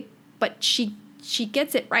escape, but she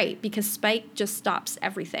gets it right because Spike just stops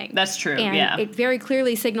everything. That's true, and it very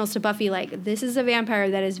clearly signals to Buffy, like, this is a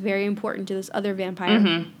vampire that is very important to this other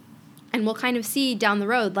vampire. And we'll kind of see down the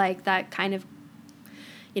road, like, that kind of,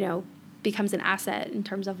 you know, becomes an asset in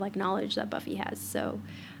terms of, like, knowledge that Buffy has. So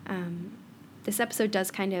this episode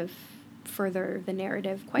does kind of further the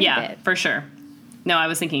narrative quite a bit. Yeah, for sure. No, I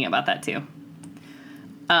was thinking about that too.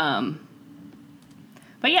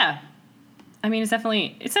 But yeah, I mean, it's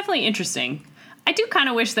definitely interesting. I do kind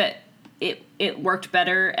of wish that it worked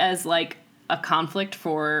better as, like, a conflict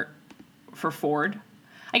for Ford.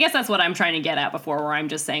 I guess that's what I'm trying to get at before, where I'm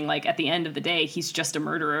just saying, like, at the end of the day, he's just a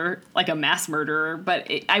murderer, like a mass murderer. But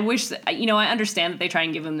I wish that, you know, I understand that they try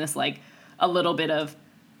and give him this, like, a little bit of,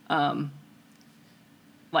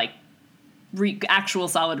 like, actual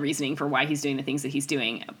solid reasoning for why he's doing the things that he's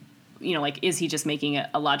doing. You know, like, is he just making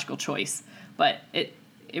a logical choice? But it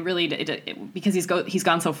really, because he's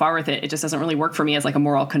gone so far with it, it just doesn't really work for me as, like, a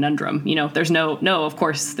moral conundrum. You know, there's of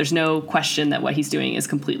course, there's no question that what he's doing is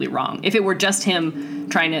completely wrong. If it were just him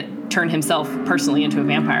trying to turn himself personally into a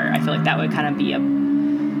vampire, I feel like that would kind of be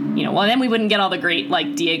you know, well, then we wouldn't get all the great,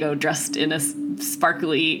 like, Diego dressed in a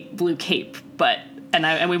sparkly blue cape,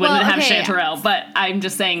 and we wouldn't have Chanterelle. But I'm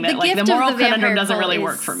just saying that, like, the moral conundrum doesn't really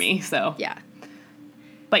work for me. So yeah.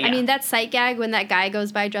 But yeah. I mean, that sight gag when that guy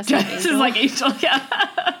goes by dressed like Angel. This is like Angel, yeah.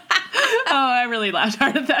 Oh, I really laughed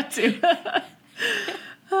hard at that too.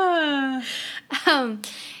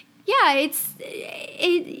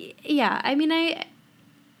 Yeah, I mean, I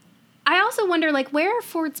also wonder, like, where are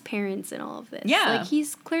Ford's parents in all of this? Yeah. Like,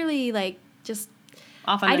 he's clearly, like, just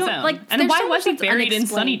off on his own. Like, and why was he buried in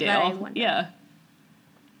Sunnydale? Yeah.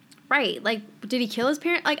 Right. Like, did he kill his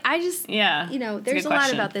parent? Like, I just, you know, there's a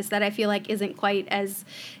lot about this that I feel like isn't quite as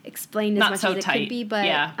explained as much as it could be. But,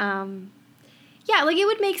 yeah, like, it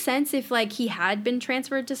would make sense if, like, he had been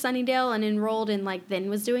transferred to Sunnydale and enrolled and, like, then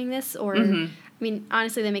was doing this. Or, I mean,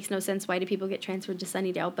 honestly, that makes no sense. Why do people get transferred to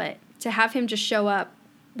Sunnydale? But to have him just show up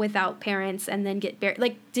without parents and then get buried,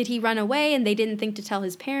 like, did he run away and they didn't think to tell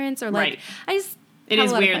his parents? Or, like, I just it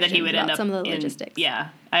is weird that he would end up some of the logistics.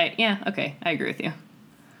 Okay, I agree with you.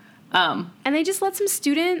 And they just let some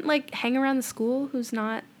student, like, hang around the school who's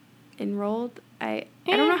not enrolled. I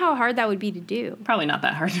don't know how hard that would be to do. Probably not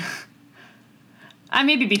that hard. I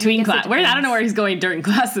may be between class. I don't know where he's going during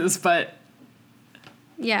classes, but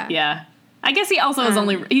yeah. I guess he also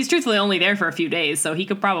is he's truthfully only there for a few days, so he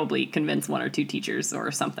could probably convince one or two teachers or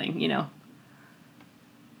something, you know.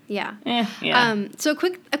 Yeah. Yeah. So a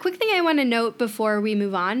quick thing I want to note before we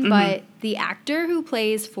move on, but the actor who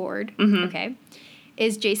plays Ford,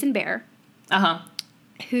 is Jason Behr.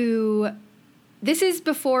 Who, this is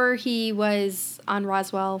before he was on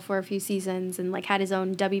Roswell for a few seasons and, like, had his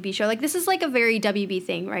own WB show. Like, this is, like, a very WB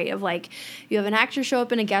thing, right? Of, like, you have an actor show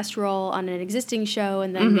up in a guest role on an existing show,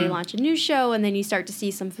 and then they launch a new show, and then you start to see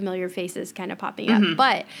some familiar faces kind of popping up.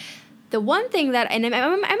 But the one thing that, and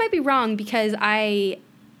I might be wrong because I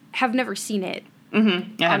have never seen it. I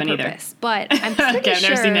haven't either. But I'm pretty I've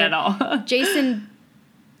never seen it at all. Jason...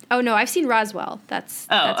 Oh, no, I've seen Roswell. That's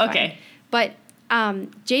okay. Fine. But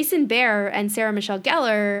Jason Behr and Sarah Michelle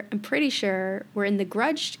Gellar, I'm pretty sure, were in The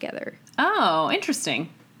Grudge together. Oh, interesting.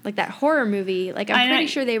 Like that horror movie. Like, I'm pretty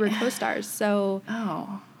sure they were co-stars. So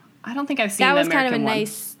I don't think I've seen that was American kind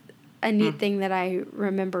of a neat thing that I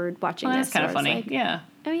remembered watching this. That's kind of funny. Like, yeah.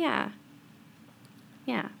 Oh, yeah.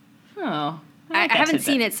 Yeah. Oh. I haven't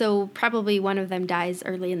seen it, so probably one of them dies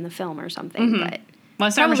early in the film or something. But well,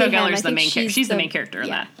 Sarah Michelle Gellar is the main character. She's the main character in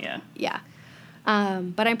that. Yeah.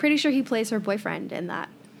 But I'm pretty sure he plays her boyfriend in that.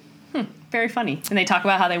 Very funny. And they talk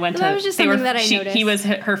about how they went to... That was just something that I noticed. He was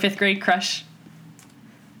her fifth grade crush.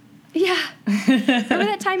 Yeah. Remember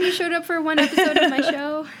that time you showed up for one episode of my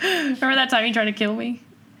show? Remember that time you tried to kill me?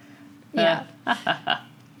 Yeah.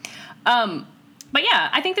 But yeah,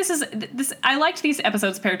 I think this. I liked these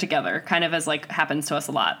episodes paired together, kind of as, like, happens to us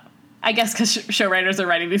a lot. I guess because show writers are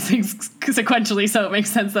writing these things sequentially, so it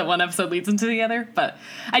makes sense that one episode leads into the other. But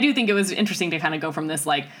I do think it was interesting to kind of go from this,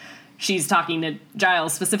 like, she's talking to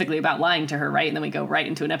Giles specifically about lying to her, right? And then we go right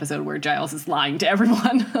into an episode where Giles is lying to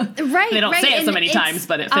everyone. Right. They don't say it so many times,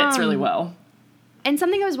 but it fits really well. And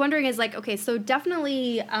something I was wondering is, like, okay, so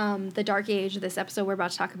definitely the Dark Age, this episode we're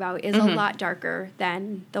about to talk about, is a lot darker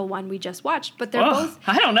than the one we just watched. But they're both,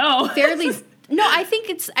 I don't know, fairly. No, I think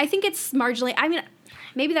it's marginally. I mean,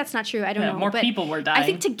 maybe that's not true. I don't know. More people were dying. I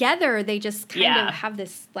think together they just kind of have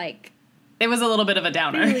this, like. It was a little bit of a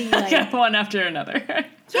downer, really, like, one after another.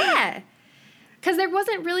 Yeah. Because there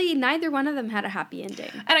wasn't really, neither one of them had a happy ending.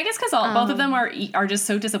 And I guess because both of them are just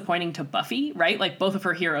so disappointing to Buffy, right? Like, both of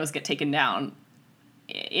her heroes get taken down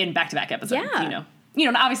in back-to-back episodes,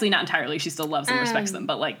 you know, obviously not entirely. She still loves and respects them,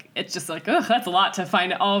 but, like, it's just like, ugh, that's a lot to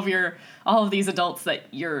find all of these adults that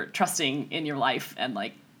you're trusting in your life, and,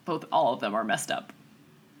 like, all of them are messed up.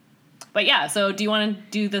 But yeah, so do you want to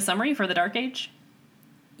do the summary for the Dark Age?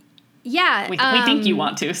 Yeah. We think you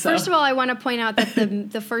want to, so. First of all, I want to point out that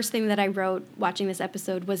the first thing that I wrote watching this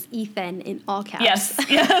episode was Ethan in all caps.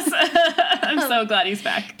 Yes. I'm so glad he's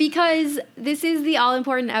back. Because this is the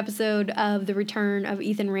all-important episode of the return of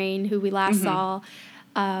Ethan Rayne, who we last saw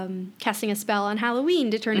casting a spell on Halloween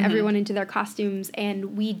to turn everyone into their costumes.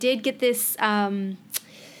 And we did get this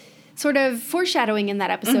sort of foreshadowing in that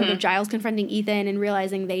episode of Giles confronting Ethan and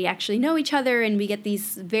realizing they actually know each other. And we get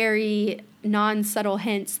these very non-subtle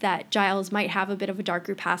hints that Giles might have a bit of a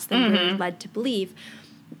darker past than we're led to believe,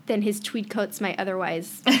 than his tweed coats might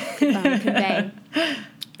otherwise convey.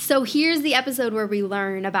 So here's the episode where we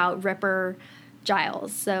learn about Ripper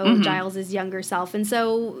Giles, so Giles' younger self. And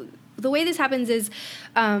so the way this happens is,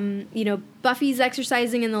 Buffy's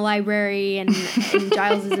exercising in the library, and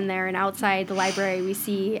Giles is in there, and outside the library we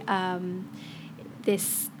see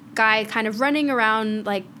this guy kind of running around,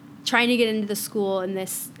 like, trying to get into the school, and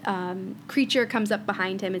this creature comes up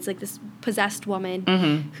behind him. It's like this possessed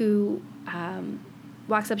woman who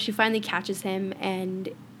walks up. She finally catches him, and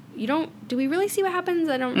do we really see what happens?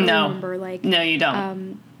 I don't really remember. Like, no, you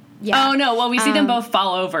don't. Yeah. Oh, no. Well, we see them both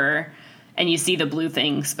fall over, and you see the blue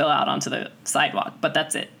thing spill out onto the sidewalk, but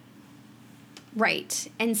that's it. Right.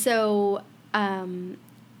 And so the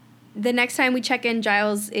next time we check in,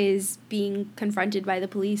 Giles is being confronted by the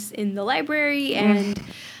police in the library, and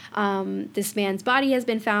this man's body has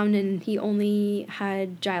been found, and he only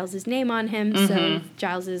had Giles' name on him, so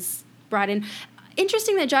Giles is brought in.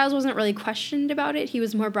 Interesting that Giles wasn't really questioned about it. He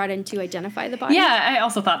was more brought in to identify the body. Yeah, I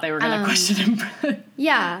also thought they were going to question him.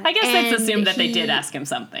 Yeah. I guess let's assume that they did ask him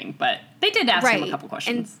something, but they did ask him a couple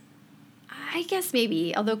questions. And I guess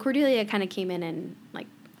maybe, although Cordelia kind of came in and, like,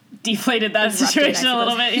 deflated that situation a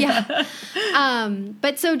little bit. Yeah.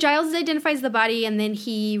 But so Giles identifies the body, and then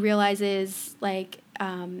he realizes, like,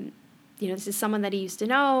 this is someone that he used to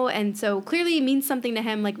know, and so clearly it means something to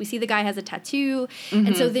him. Like, we see the guy has a tattoo,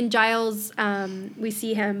 and so then Giles, we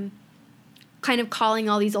see him kind of calling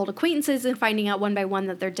all these old acquaintances and finding out one by one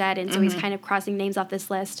that they're dead, and so he's kind of crossing names off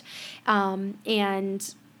this list. Maybe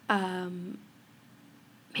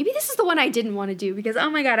this is the one I didn't want to do, because, oh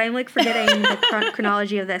my god, I'm, like, forgetting the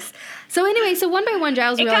chronology of this. So anyway, so one by one,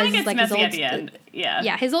 Giles realizes, like, his old, at the end.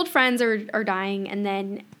 Yeah, his old friends are dying, and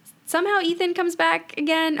then somehow Ethan comes back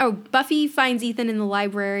again. Oh, Buffy finds Ethan in the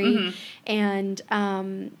library, and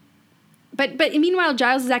but meanwhile,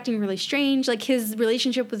 Giles is acting really strange. Like, his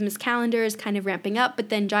relationship with Miss Calendar is kind of ramping up, but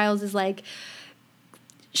then Giles is, like,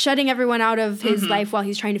 shutting everyone out of his life while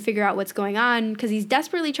he's trying to figure out what's going on, because he's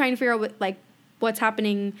desperately trying to figure out what's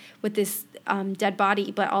happening with this dead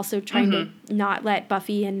body, but also trying to not let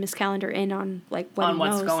Buffy and Miss Calendar in on, like,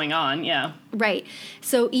 what's going on. Yeah. Right.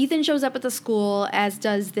 So Ethan shows up at the school, as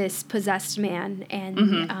does this possessed man,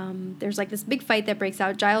 and there's, like, this big fight that breaks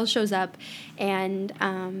out. Giles shows up, and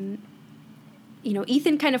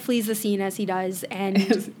Ethan kind of flees the scene, as he does,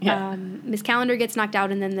 and Miss Calendar gets knocked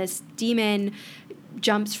out, and then this demon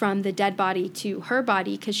jumps from the dead body to her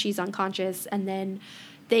body because she's unconscious, and then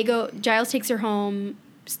Giles takes her home,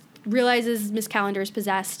 realizes Miss Calendar is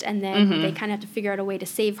possessed, and then they kind of have to figure out a way to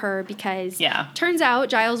save her, because turns out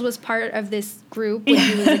Giles was part of this group when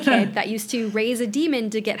he was a kid that used to raise a demon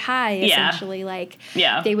to get high, essentially. Like,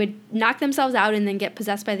 they would knock themselves out and then get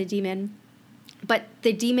possessed by the demon. But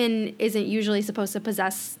the demon isn't usually supposed to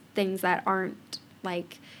possess things that aren't,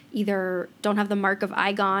 like, either don't have the mark of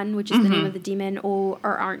Igon, which is the name of the demon, or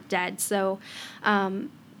aren't dead. So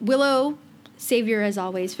Willow, savior as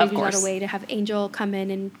always, figures out a way to have Angel come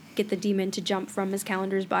in and get the demon to jump from Miss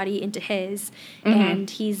Calendar's body into his, and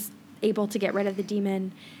he's able to get rid of the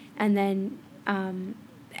demon, and then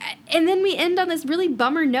we end on this really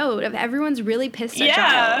bummer note of everyone's really pissed at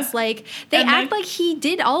Giles. Like, they act like he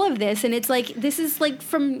did all of this, and it's like, this is, like,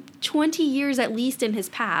 from 20 years at least in his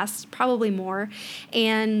past, probably more,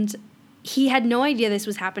 and he had no idea this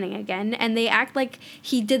was happening again, and they act like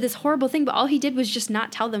he did this horrible thing, but all he did was just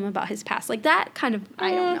not tell them about his past. Like, that kind of,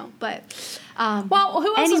 I don't know, but... well,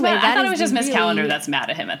 who else was mad? I thought it was just Miss Calendar that's mad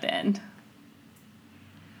at him at the end.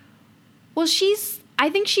 Well, I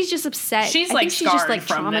think she's just upset. She's, I like, think she's just, like,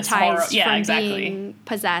 from this traumatized from exactly. being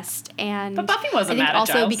possessed, and... But Buffy wasn't mad at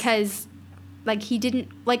also Giles. Because... Like, he didn't,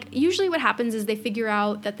 like, usually what happens is they figure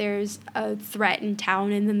out that there's a threat in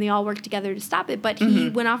town and then they all work together to stop it. But he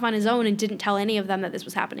went off on his own and didn't tell any of them that this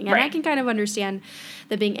was happening. And I can kind of understand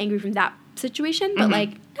the being angry from that situation. But, like,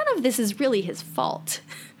 none of this is really his fault.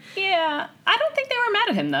 Yeah. I don't think they were mad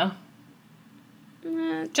at him,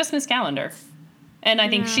 though. Just Miss Calendar. And I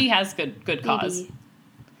think she has good cause.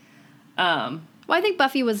 Well, I think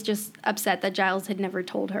Buffy was just upset that Giles had never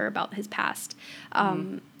told her about his past.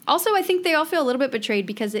 Also, I think they all feel a little bit betrayed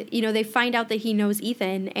because, they find out that he knows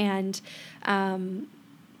Ethan, and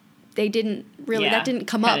they didn't really, that didn't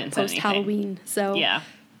come up post-Halloween. So, yeah.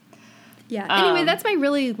 Anyway, that's my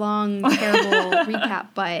really long, terrible recap,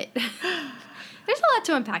 but there's a lot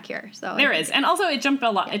to unpack here. So there is. And also, it jumped a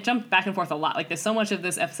lot. Yeah. It jumped back and forth a lot. Like, there's so much of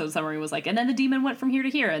this episode summary was like, and then the demon went from here to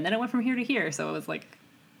here, and then it went from here to here. So it was like,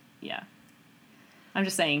 yeah. I'm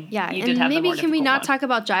just saying. Yeah, you and did have maybe the more can we not one. talk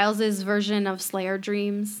about Giles's version of Slayer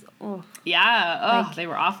dreams? Oh. Yeah. Like, they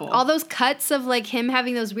were awful. All those cuts of like him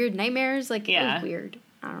having those weird nightmares, like it was weird.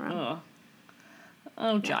 I don't know.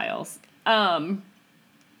 Oh, Giles. But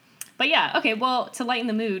yeah, okay. Well, to lighten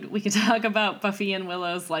the mood, we could talk about Buffy and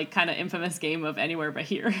Willow's like kind of infamous game of Anywhere But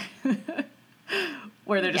Here,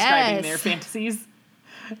 where they're describing their fantasies.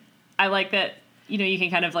 I like that. You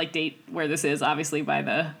can kind of like date where this is, obviously by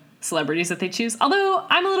the celebrities that they choose. Although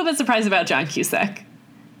I'm a little bit surprised about John Cusack.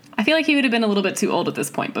 I feel like he would have been a little bit too old at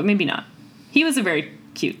this point, but maybe not. He was a very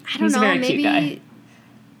cute. He was a very cute guy.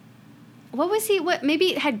 What was he?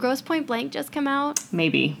 Maybe had Grosse Pointe Blank just come out?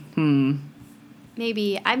 Maybe.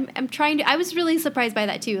 Maybe. I'm trying to. I was really surprised by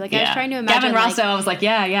that too. Like I was trying to imagine. Gavin Rossdale, I was like,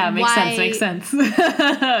 yeah, makes sense.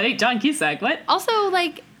 Hey, John Cusack, what? Also,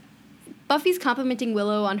 like, Buffy's complimenting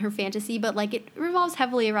Willow on her fantasy, but, like, it revolves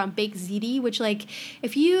heavily around baked ziti, which, like,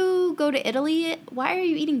 if you go to Italy, why are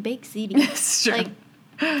you eating baked ziti? It's true. Like,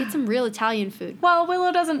 get some real Italian food. Well,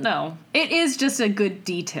 Willow doesn't know. It is just a good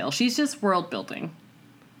detail. She's just world building.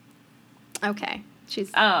 Okay. She's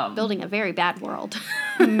building a very bad world.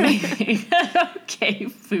 Maybe. Okay,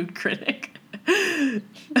 food critic.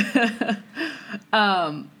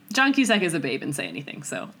 John Cusack is a babe and say anything,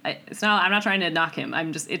 so I'm not trying to knock him.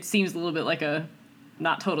 It seems a little bit like a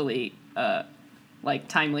not totally like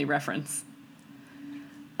timely reference.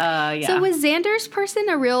 Yeah. So was Xander's person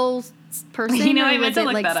a real person, I or meant was to it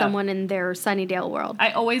look like that up. someone in their Sunnydale world?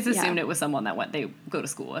 I always assumed it was someone that they go to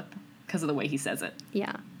school with because of the way he says it.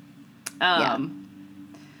 Yeah.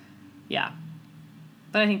 Yeah.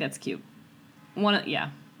 But I think that's cute.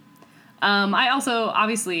 I also,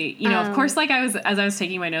 obviously, of course, like as I was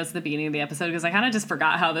taking my notes at the beginning of the episode, because I kind of just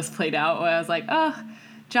forgot how this played out, where I was like, oh,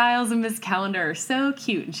 Giles and Miss Calendar are so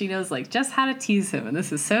cute, and she knows, like, just how to tease him, and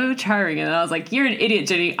this is so charming, and I was like, you're an idiot,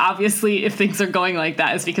 Jenny. Obviously, if things are going like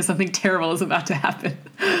that, it's because something terrible is about to happen.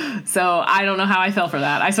 So I don't know how I fell for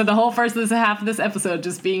that. I spent the whole first half of this episode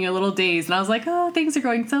just being a little dazed, and I was like, oh, things are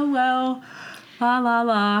going so well. La, la,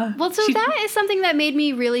 la. Well, so that is something that made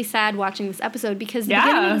me really sad watching this episode, because the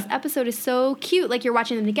beginning of this episode is so cute. Like, you're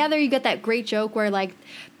watching them together. You get that great joke where, like,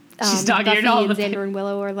 Buffy and Xander and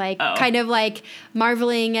Willow are, like, kind of, like,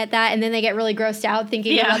 marveling at that, and then they get really grossed out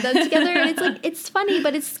thinking about them together. And it's, like, it's funny,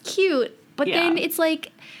 but it's cute. But then it's,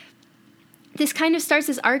 like, this kind of starts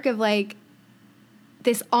this arc of, like,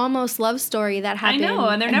 this almost love story that happened. I know,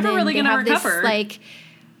 and they're never really going to recover.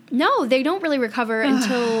 No, they don't really recover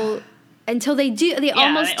until they do. They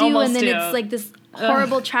almost do, and then it's like this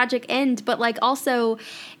horrible, tragic end. But like also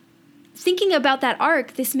thinking about that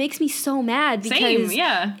arc, this makes me so mad because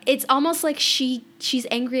it's almost like she's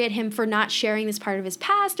angry at him for not sharing this part of his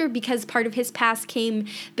past, or because part of his past came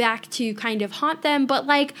back to kind of haunt them. But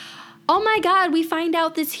like, oh my God, we find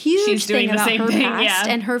out this huge thing about her past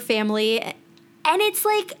and her family, and it's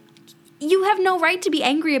like you have no right to be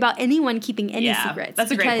angry about anyone keeping any secrets.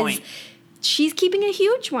 That's a great point. She's keeping a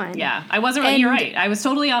huge one. Yeah, I wasn't right. You're right. I was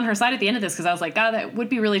totally on her side at the end of this because I was like, God, that would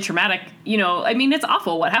be really traumatic. I mean, it's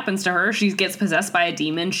awful what happens to her. She gets possessed by a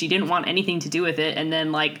demon. She didn't want anything to do with it. And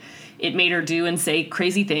then, like, it made her do and say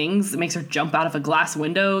crazy things. It makes her jump out of a glass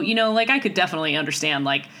window. Like, I could definitely understand,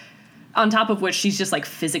 like, on top of which she's just, like,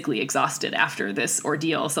 physically exhausted after this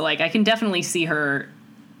ordeal. So, like, I can definitely see her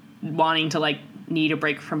wanting to, like, need a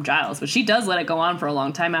break from Giles. But she does let it go on for a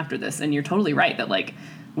long time after this. And you're totally right that, like,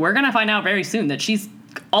 we're going to find out very soon that she's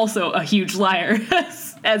also a huge liar,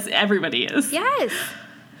 as everybody is. Yes.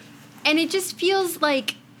 And it just feels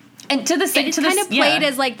like, and it's kind of played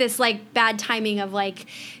as like this like bad timing of like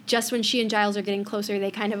just when she and Giles are getting closer,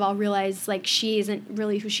 they kind of all realize like she isn't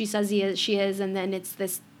really who she says she is, and then it's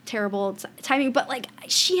this terrible timing. But like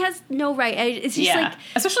she has no right. It's just like,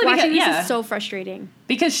 especially watching because, this is so frustrating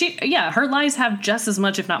because her lies have just as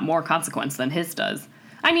much, if not more, consequence than his does.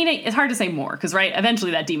 I mean, it's hard to say more because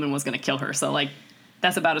eventually that demon was going to kill her, so like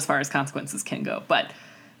that's about as far as consequences can go. But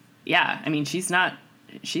yeah, I mean, she's not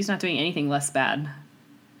doing anything less bad.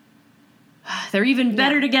 They're even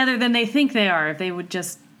better together than they think they are if they would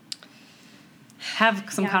just have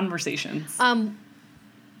some conversations.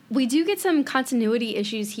 We do get some continuity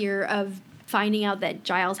issues here of finding out that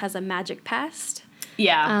Giles has a magic past.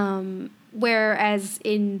 Yeah. Whereas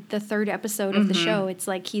in the third episode of the show, it's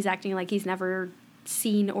like he's acting like he's never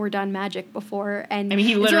seen or done magic before. And I mean,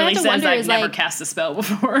 he literally says, I've never like, cast a spell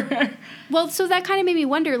before. Well, so that kind of made me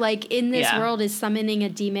wonder, like, in this world, is summoning a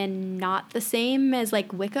demon not the same as,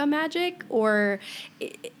 like, Wicca magic? Or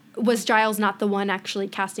was Giles not the one actually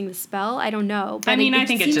casting the spell? I don't know. But I mean, I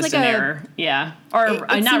think it's just an error. Yeah. Or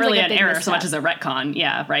not really an error so much as a retcon.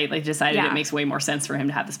 Yeah, right? They decided it makes way more sense for him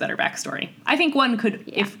to have this better backstory. I think one could,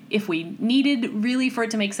 if we needed really for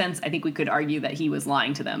it to make sense, I think we could argue that he was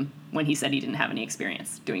lying to them when he said he didn't have any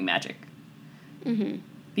experience doing magic. Mm-hmm.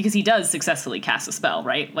 Because he does successfully cast a spell,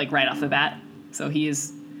 right? Like right off the bat. So he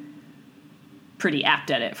is pretty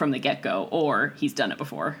apt at it from the get-go, or he's done it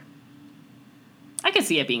before. I could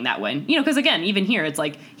see it being that way. You know, because again, even here, it's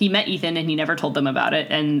like he met Ethan and he never told them about it.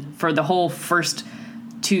 And for the whole first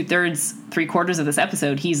 3/4 of this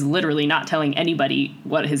episode, he's literally not telling anybody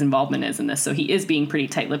what his involvement is in this. So he is being pretty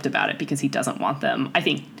tight-lipped about it because he doesn't want them. I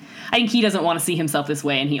think he doesn't want to see himself this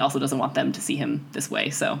way, and he also doesn't want them to see him this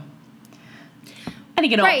way. So I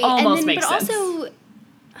think it almost makes sense. But also,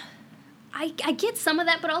 I get some of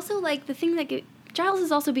that, but also like the thing that Giles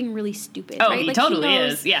is also being really stupid. Oh, right? he like, totally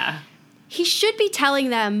is. Yeah. He should be telling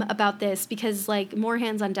them about this because, like, more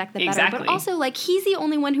hands on deck, the better. Exactly. But also, like, he's the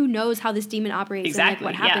only one who knows how this demon operates and, like,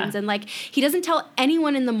 what happens. And, like, he doesn't tell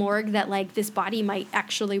anyone in the morgue that, like, this body might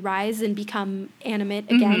actually rise and become animate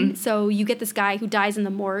again. Mm-hmm. So you get this guy who dies in the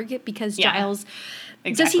morgue because Giles...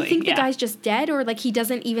 Exactly. Does he think the guy's just dead? Or, like, he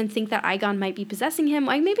doesn't even think that Igon might be possessing him?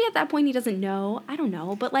 Like, maybe at that point he doesn't know. I don't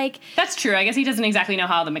know. But, like... That's true. I guess he doesn't exactly know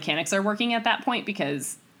how the mechanics are working at that point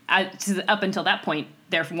because... up until that point,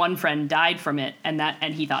 their one friend died from it, and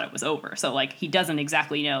he thought it was over. So, like, he doesn't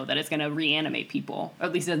exactly know that it's going to reanimate people. Or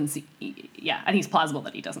at least he doesn't see... Yeah, I think it's plausible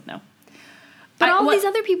that he doesn't know. But all these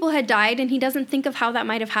other people had died, and he doesn't think of how that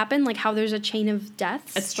might have happened, like how there's a chain of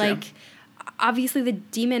deaths. That's true. Like, obviously the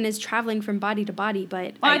demon is traveling from body to body,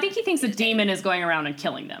 but... Well, I think he thinks the demon is going around and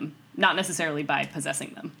killing them, not necessarily by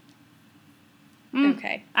possessing them.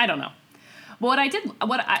 Okay. I don't know.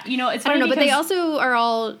 It's I don't know, but they also are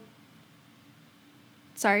all...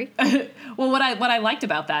 Sorry? Well, what I liked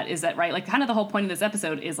about that is that, right, like, kind of the whole point of this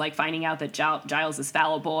episode is, like, finding out that Giles is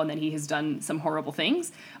fallible and that he has done some horrible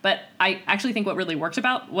things. But I actually think what really worked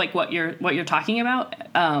about, like, what you're talking about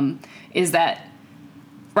is that,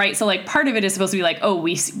 right, so, like, part of it is supposed to be like, oh,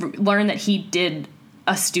 we learn that he did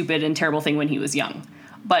a stupid and terrible thing when he was young.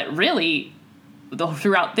 But really,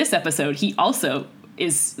 throughout this episode, he also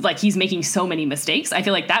is, like, he's making so many mistakes. I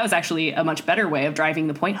feel like that was actually a much better way of driving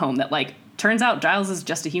the point home that, like, turns out Giles is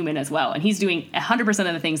just a human as well. And he's doing 100%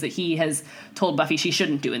 of the things that he has told Buffy she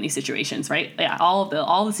shouldn't do in these situations, right? Yeah, all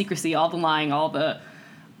the secrecy, all the lying, all the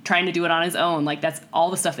trying to do it on his own. Like, that's all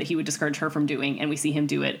the stuff that he would discourage her from doing, and we see him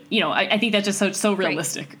do it. You know, I think that's just so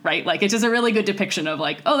realistic, right? Like, it's just a really good depiction of,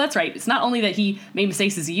 like, oh, that's right. It's not only that he made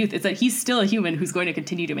mistakes as a youth, it's that he's still a human who's going to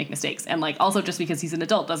continue to make mistakes. And, like, also just because he's an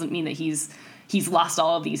adult doesn't mean that he's lost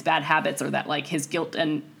all of these bad habits or that, like, his guilt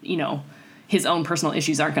and, you know, his own personal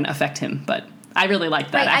issues aren't going to affect him. But I really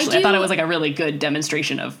liked that, actually. I thought it was, like, a really good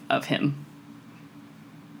demonstration of him.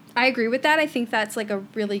 I agree with that. I think that's, like, a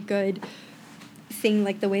really good thing,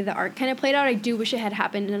 like, the way the art kind of played out. I do wish it had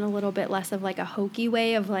happened in a little bit less of, like, a hokey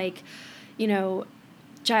way of, like, you know,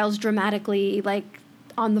 Giles dramatically, like,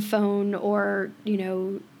 on the phone or, you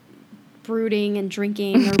know, brooding and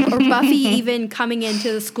drinking or Buffy even coming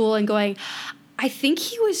into the school and going, I think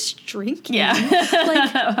he was drinking. Yeah.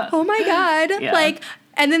 Like, oh my God. Yeah. Like,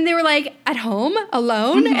 and then they were like, at home,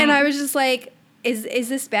 alone. Mm-hmm. And I was just like, is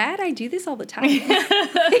this bad? I do this all the time.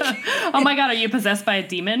 Oh my God, are you possessed by a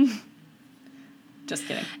demon? Just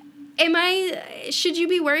kidding. Should you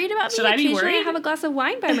be worried about me? Should I be worried? I have a glass of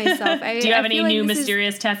wine by myself. Do you have any new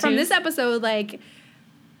mysterious tattoos? From this episode, like,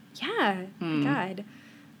 yeah, my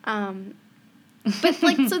God. But,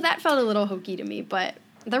 like, so that felt a little hokey to me, but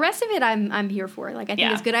The rest of it, I'm here for. Like, I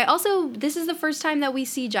think it's good. This is the first time that we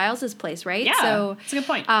see Giles's place, right? Yeah, so that's a good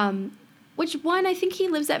point. Which one? I think he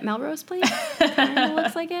lives at Melrose Place. Kind of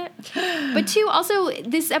looks like it. But two, also,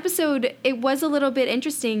 this episode, it was a little bit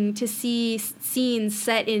interesting to see scenes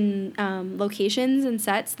set in locations and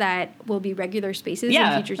sets that will be regular spaces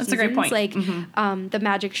in future seasons. That's a great point. Like the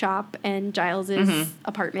magic shop and Giles's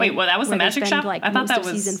apartment. Wait, well, that was the magic shop? Like, I thought that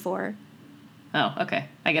was season 4. Oh, okay.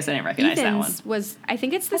 I guess I didn't recognize Ethan's that one. I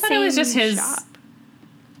think it's the same I thought it was just his shop.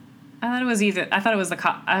 I thought it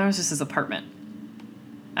was just his apartment.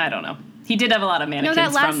 I don't know. He did have a lot of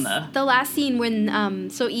mannequins from the last scene when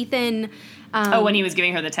so Ethan when he was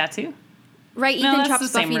giving her the tattoo? Right, No, Ethan that's chops the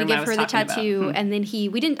same Buffy to room give I her was the talking tattoo about. and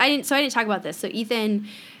then I didn't talk about this. So Ethan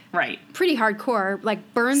Right. pretty hardcore,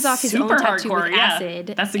 like burns off his Super own tattoo hardcore, with yeah.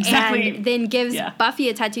 acid. That's exactly- and then gives Yeah. Buffy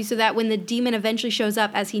a tattoo so that when the demon eventually shows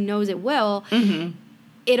up, as he knows it will,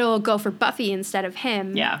 it'll go for Buffy instead of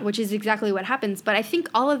him. Yeah. Which is exactly what happens. But I think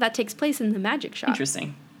all of that takes place in the magic shop.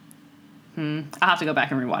 Interesting. I'll have to go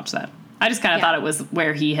back and rewatch that. I just kind of thought it was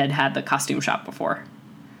where he had the costume shop before.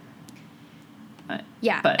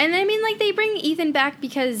 Yeah, But- and I mean, like, they bring Ethan back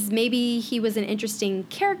because maybe he was an interesting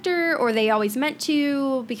character, or they always meant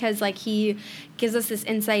to, because, like, he gives us this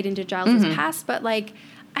insight into Giles' past, but, like,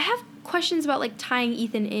 I have questions about, like, tying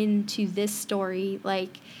Ethan into this story,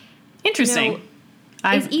 like... Interesting. You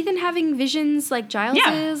know, is Ethan having visions like Giles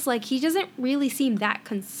is? Like, he doesn't really seem that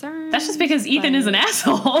concerned. That's just because Ethan is an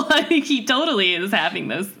asshole. I think he totally is having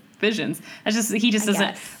those visions. He just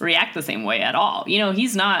doesn't react the same way at all. You know,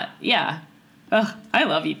 he's not, Ugh, I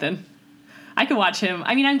love Ethan. I could watch him.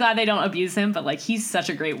 I mean, I'm glad they don't abuse him, but, like, he's such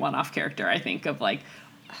a great one-off character, I think, of, like,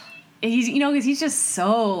 because he's just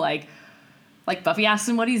so, like, Buffy asks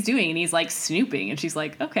him what he's doing, and he's, like, snooping, and she's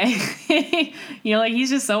like, okay. You know, like, he's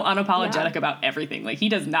just so unapologetic about everything. Like, he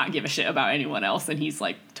does not give a shit about anyone else, and he's,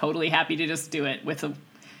 like, totally happy to just do it with a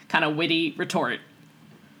kind of witty retort.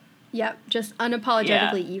 Yep, just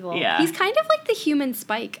unapologetically evil. Yeah. He's kind of like the human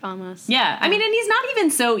Spike, almost. Yeah, I mean, and he's not even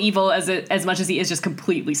so evil as much as he is just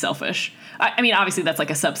completely selfish. I mean, obviously that's like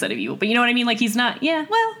a subset of evil, but you know what I mean? Like, he's not,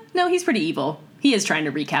 no, he's pretty evil. He is trying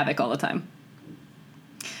to wreak havoc all the time.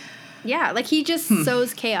 Yeah, like, he just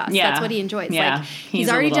sows chaos. Yeah. That's what he enjoys. Yeah. Like, he's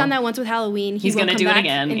already done that once with Halloween. He's going to do it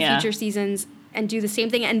again. In future seasons and do the same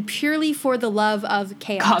thing, and purely for the love of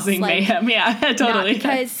chaos. Causing mayhem, totally. Not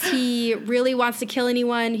because he really wants to kill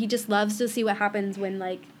anyone. He just loves to see what happens when,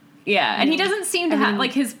 like... Yeah, and he doesn't seem to have,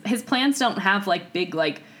 like, his plans don't have, like, big,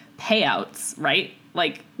 like, payouts, right?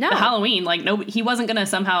 Like, the Halloween, like, he wasn't going to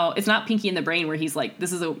somehow... It's not Pinky in the Brain where he's like,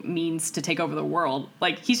 this is a means to take over the world.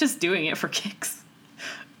 Like, he's just doing it for kicks.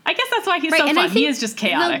 I guess that's why he's so fun. He is just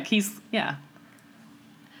chaotic.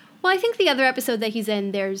 Well, I think the other episode that he's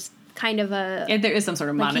in, there's kind of a... there is some sort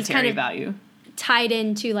of monetary value. Tied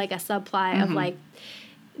into, like, a subplot of, like,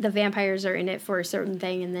 the vampires are in it for a certain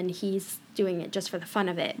thing, and then he's doing it just for the fun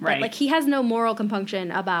of it. Right. But, like, he has no moral compunction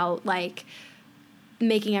about, like,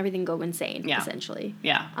 making everything go insane, essentially.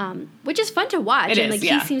 Yeah. Which is fun to watch. He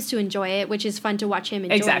yeah. seems to enjoy it, which is fun to watch him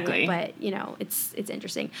enjoy it. But, you know, it's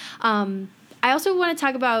interesting. I also want to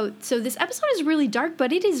talk about, so this episode is really dark,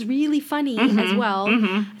 but it is really funny as well.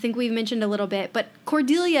 I think we've mentioned a little bit, but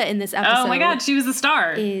Cordelia in this episode. Oh my God, she was a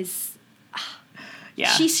star. She's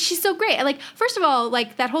so great. Like, first of all,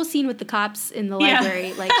 like, that whole scene with the cops in the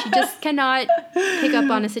library, like, she just cannot pick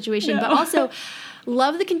up on a situation, but also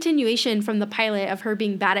love the continuation from the pilot of her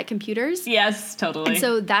being bad at computers. Yes, totally. And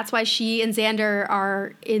so that's why she and Xander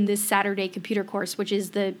are in this Saturday computer course, which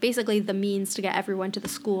is basically the means to get everyone to the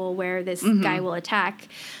school where this guy will attack.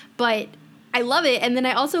 But I love it. And then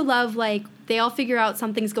I also love, like, they all figure out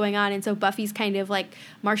something's going on, and so Buffy's kind of, like,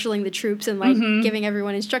 marshaling the troops and, like, giving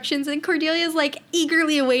everyone instructions, and Cordelia's, like,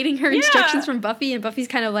 eagerly awaiting her instructions from Buffy, and Buffy's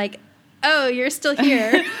kind of like, oh, you're still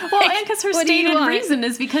here. Well, and because her stated reason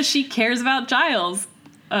is because she cares about Giles.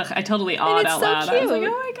 Ugh, I totally awed out loud. Cute. I was like,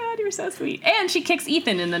 oh my God, you're so sweet. And she kicks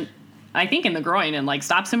Ethan in the groin and, like,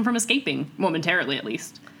 stops him from escaping, momentarily at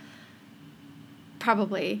least.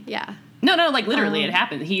 Probably, yeah. No, like, literally, it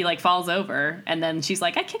happened. He, like, falls over, and then she's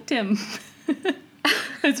like, I kicked him.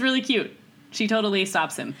 It's really cute. She totally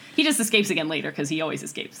stops him. He just escapes again later, because he always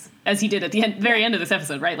escapes. As he did at the very end of this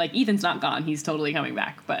episode, right? Like, Ethan's not gone. He's totally coming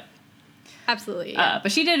back, but... Absolutely, yeah.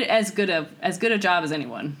 But she did as good a job as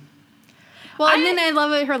anyone. Well, and then I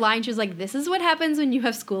love her line. She was like, this is what happens when you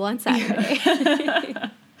have school on Saturday.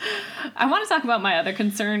 I want to talk about my other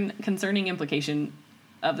concerning implication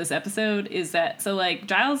of this episode is that, so, like,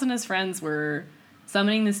 Giles and his friends were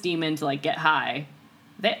summoning this demon to, like, get high,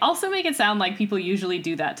 They also make it sound like people usually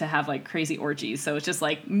do that to have, like, crazy orgies. So it's just,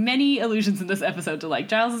 like, many allusions in this episode to, like,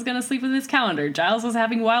 Giles is going to sleep with his calendar. Giles was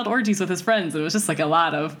having wild orgies with his friends. It was just, like, a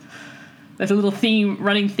lot of... There's a little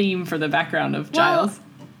running theme for the background of Giles.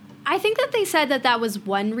 Well, I think that they said that was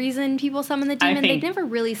one reason people summon the demon. They never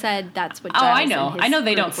really said that's what Giles I know. And his I know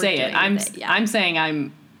they group don't say were it. doing I'm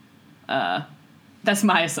saying that's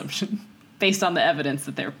my assumption based on the evidence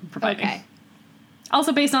that they're providing. Okay.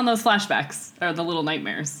 Also based on those flashbacks or the little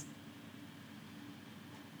nightmares.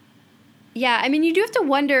 Yeah, I mean, you do have to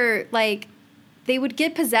wonder, like, they would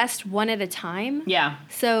get possessed one at a time. Yeah.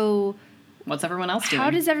 So what's everyone else doing? How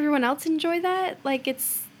does everyone else enjoy that? Like,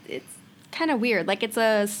 it's kind of weird. Like, it's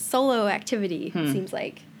a solo activity, it seems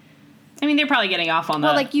like. I mean, they're probably getting off on the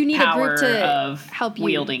like, you need a power group to of help you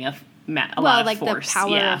wielding a lot of force. The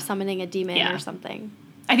power of summoning a demon or something.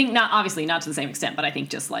 I think obviously not to the same extent, but I think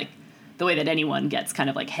just, like, the way that anyone gets kind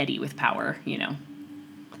of, like, heady with power, you know.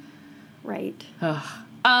 Right. Ugh.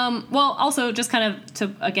 Well, also, just kind of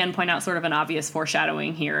to, again, point out sort of an obvious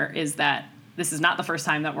foreshadowing here is that this is not the first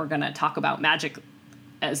time that we're going to talk about magic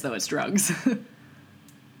as though it's drugs.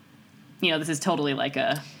 You know, this is totally like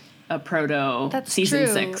a proto That's season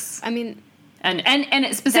true. 6. I mean...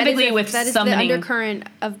 And specifically with that is summoning... the undercurrent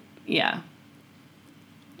of... Yeah.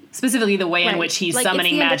 Specifically the way in which he's like,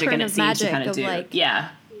 summoning magic, and it seems to kind of do... Like, yeah.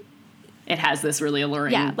 It has this really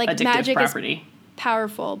alluring, like addictive magic property. Is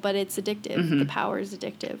powerful, but it's addictive. Mm-hmm. The power is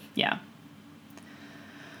addictive. Yeah.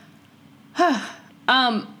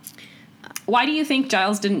 Why do you think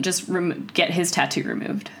Giles didn't just get his tattoo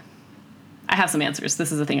removed? I have some answers.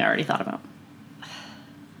 This is a thing I already thought about.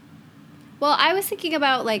 Well, I was thinking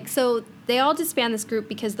about, like, so they all disband this group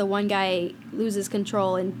because the one guy loses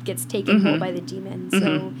control and gets taken whole by the demon.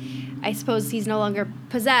 So I suppose he's no longer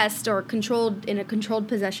possessed or controlled in a controlled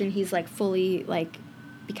possession. He's, like, fully, like,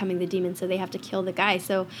 becoming the demon, so they have to kill the guy.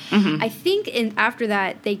 So I think after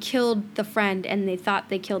that, they killed the friend and they thought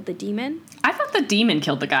they killed the demon. I thought the demon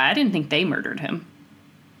killed the guy. I didn't think they murdered him.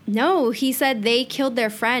 No, he said they killed their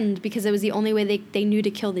friend because it was the only way they knew to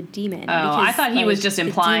kill the demon. Oh, I thought he was just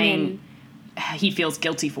implying demon, he feels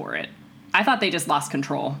guilty for it. I thought they just lost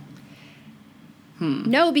control.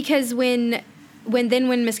 No, because when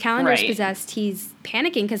Miss Calendar's Right. possessed, he's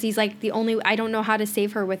panicking because he's like, I don't know how to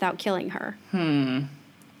save her without killing her.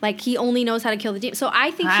 Like, he only knows how to kill the demon. So I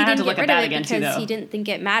think he didn't get rid of it because he didn't think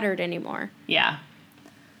it mattered anymore. Yeah.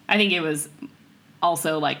 I think it was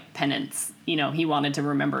also, like, penance. You know, he wanted to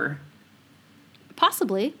remember.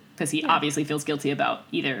 Possibly. Because he obviously feels guilty about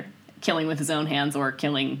either killing with his own hands or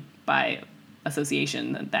killing by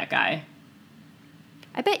association that guy.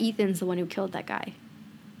 I bet Ethan's the one who killed that guy.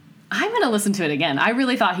 I'm going to listen to it again. I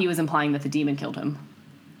really thought he was implying that the demon killed him.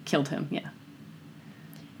 Yeah.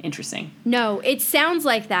 Interesting. No, it sounds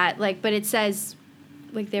like that, like, but it says,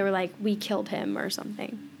 like, they were like, we killed him or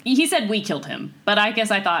something. He said we killed him, but I guess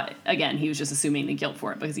I thought, again, he was just assuming the guilt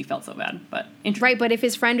for it because he felt so bad. But right, but if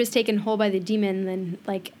his friend was taken whole by the demon, then,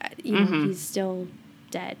 like, you know, he's still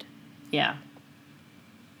dead. Yeah.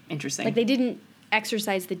 Interesting. Like, they didn't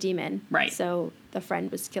exorcise the demon. Right. So the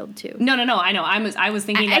friend was killed too. No, I know. I was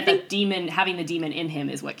thinking that the demon, having the demon in him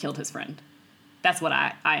is what killed his friend. That's what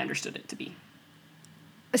I understood it to be.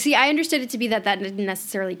 See, I understood it to be that didn't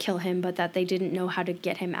necessarily kill him, but that they didn't know how to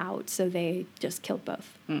get him out, so they just killed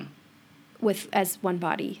both. As one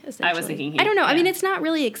body, essentially. I was thinking I don't know. I mean, it's not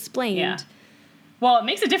really explained. Yeah. Well, it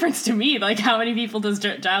makes a difference to me, like, how many people does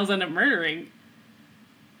Giles end up murdering?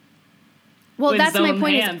 Well, that's my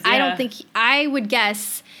point. Hands, I don't think... I would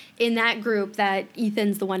guess in that group that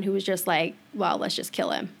Ethan's the one who was just like, well, let's just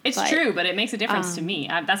kill him. It's true, but it makes a difference to me.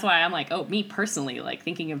 That's why I'm like, me personally, like,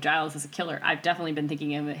 thinking of Giles as a killer, I've definitely been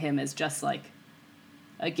thinking of him as just, like,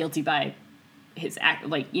 a guilty by his act,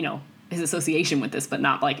 like, you know, his association with this, but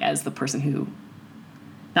not, like, as the person who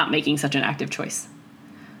not making such an active choice.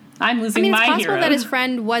 I'm losing my hero. It's possible that his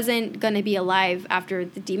friend wasn't going to be alive after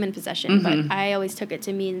the demon possession, but I always took it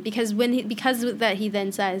to mean because that he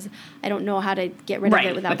then says, I don't know how to get rid of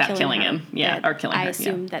it without killing him. Yeah, or killing her. I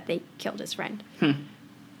assumed that they killed his friend.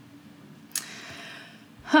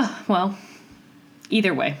 Well,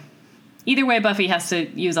 either way, Buffy has to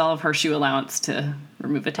use all of her shoe allowance to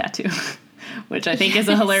remove a tattoo, which I think is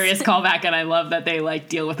a hilarious callback, and I love that they, like,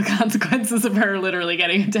 deal with the consequences of her literally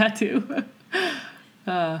getting a tattoo.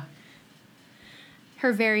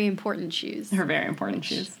 Her very important shoes. Her very important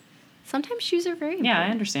shoes. Sometimes shoes are very important. Yeah, I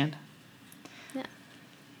understand. Yeah.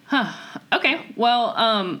 Huh. Okay.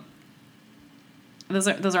 Well, those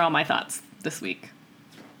are all my thoughts this week.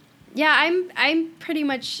 Yeah, I'm pretty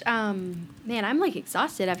much man, I'm like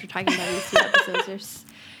exhausted after talking about these two episodes.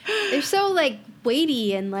 they're so like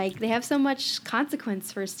weighty and like they have so much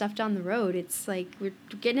consequence for stuff down the road. It's like we're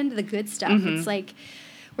getting into the good stuff. Mm-hmm. It's like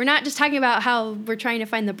we're not just talking about how we're trying to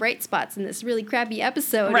find the bright spots in this really crappy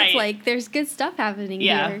episode. Right. It's like there's good stuff happening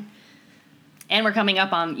here. And we're coming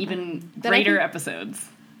up on even greater episodes.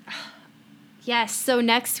 Yes. So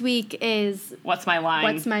next week is What's My Line?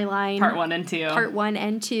 What's My Line? Part 1 and 2. Part 1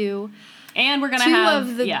 and 2. And we're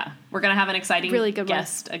gonna we're gonna have an exciting really good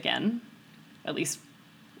guest again. At least,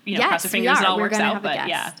 cross your fingers it all works out.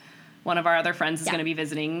 But one of our other friends is gonna be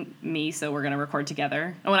visiting me, so we're gonna record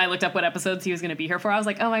together. And when I looked up what episodes he was gonna be here for, I was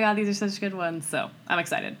like, oh my god, these are such good ones. So I'm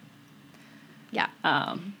excited. Yeah.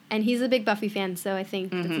 And he's a big Buffy fan, so I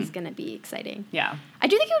think this is going to be exciting. Yeah. I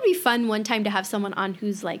do think it would be fun one time to have someone on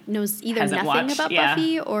who's like knows either nothing about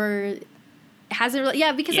Buffy or hasn't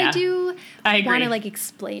really, because I want to like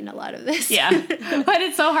explain a lot of this. Yeah. But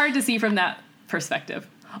it's so hard to see from that perspective.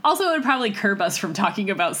 Also, it would probably curb us from talking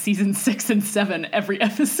about season 6 and 7 every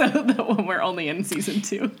episode when we're only in season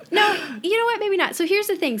 2. No, you know what? Maybe not. So here's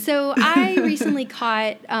the thing. So I recently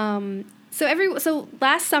caught... So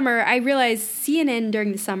last summer, I realized CNN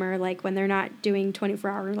during the summer, like when they're not doing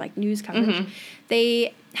 24-hour like news coverage,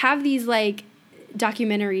 they have these like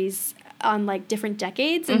documentaries on like different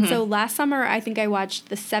decades. And so last summer, I think I watched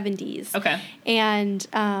the 70s. Okay. And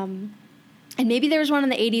maybe there was one in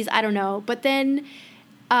the 80s. I don't know. But then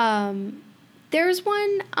there's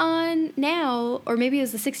one on now, or maybe it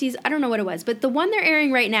was the 60s. I don't know what it was. But the one they're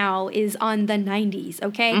airing right now is on the 90s.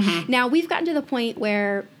 Okay. Now we've gotten to the point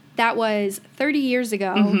where that was 30 years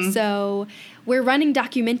ago, so we're running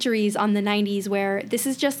documentaries on the 90s where this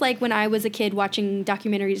is just like when I was a kid watching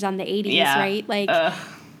documentaries on the 80s, right? Like,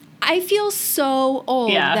 I feel so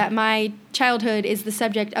old that my childhood is the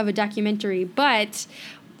subject of a documentary, but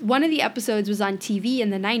one of the episodes was on TV in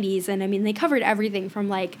the 90s, and I mean, they covered everything from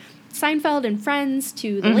like Seinfeld and Friends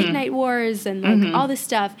to the Late Night Wars and like all this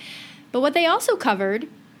stuff. But what they also covered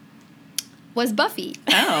was Buffy.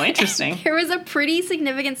 Oh, interesting. There was a pretty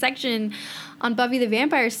significant section on Buffy the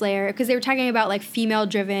Vampire Slayer because they were talking about like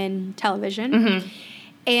female-driven television.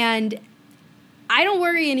 And I don't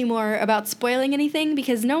worry anymore about spoiling anything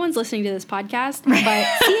because no one's listening to this podcast. But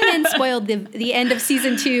CNN spoiled the end of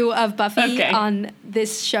season 2 of Buffy on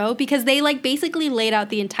this show because they like basically laid out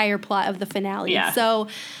the entire plot of the finale. Yeah. So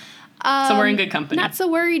we're in good company. Not so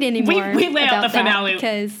worried anymore. We lay out the finale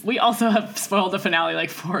because we also have spoiled the finale like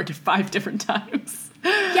 4 to 5 different times.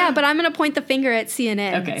 Yeah, but I'm going to point the finger at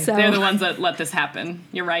CNN. Okay, so. They're the ones that let this happen.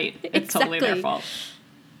 You're right. It's totally their fault.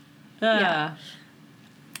 But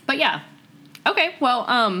yeah. Okay,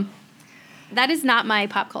 well, that is not my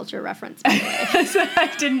pop culture reference, by the way.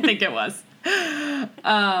 I didn't think it was.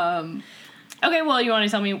 Okay, well, you want to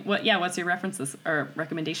tell me what's your reference or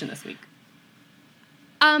recommendation this week?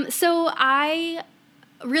 So I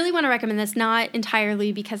really want to recommend this, not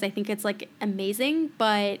entirely because I think it's like amazing,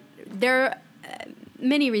 but there are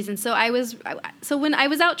many reasons. So when I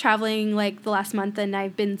was out traveling like the last month, and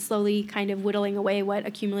I've been slowly kind of whittling away what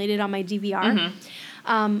accumulated on my DVR.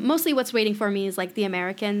 Mostly what's waiting for me is like The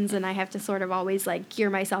Americans, and I have to sort of always like gear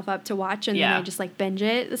myself up to watch, and then I just like binge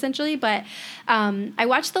it essentially. But I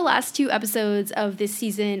watched the last 2 episodes of this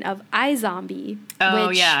season of iZombie. Oh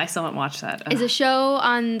yeah, I still haven't watched that. Is a show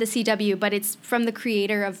on the CW, but it's from the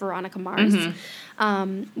creator of Veronica Mars,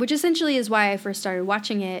 which essentially is why I first started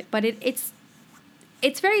watching it. But it's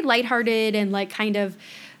very lighthearted and like kind of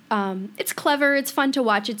it's clever. It's fun to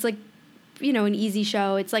watch. It's like, an easy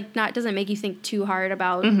show. It's like doesn't make you think too hard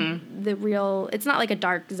about the real, it's not like a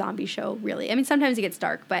dark zombie show really. I mean, sometimes it gets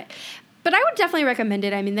dark, but I would definitely recommend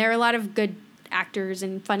it. I mean, there are a lot of good actors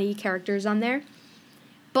and funny characters on there,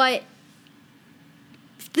 but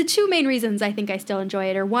the 2 main reasons I think I still enjoy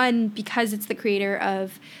it are, one, because it's the creator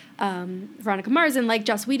of Veronica Mars, and like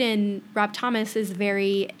Joss Whedon, Rob Thomas is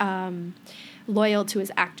very loyal to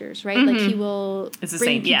his actors, right? Like he will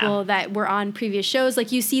bring people that were on previous shows.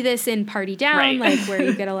 Like you see this in Party Down, like where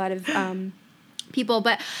you get a lot of people.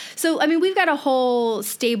 But so, I mean, we've got a whole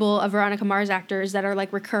stable of Veronica Mars actors that are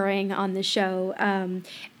like recurring on the show.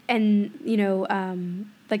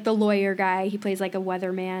 Like the lawyer guy, he plays like a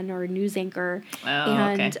weatherman or a news anchor.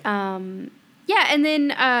 And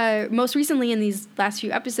then most recently in these last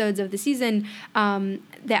few episodes of the season,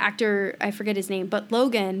 the actor, I forget his name, but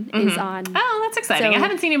Logan is on. Oh, that's exciting. So, I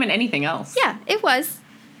haven't seen him in anything else. Yeah, it was.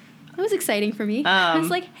 It was exciting for me. I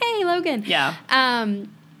was like, hey, Logan. Yeah.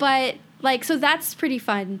 But, like, so that's pretty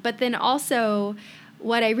fun. But then also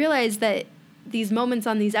what I realized that these moments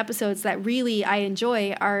on these episodes that really I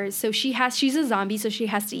enjoy are, so she's a zombie, so she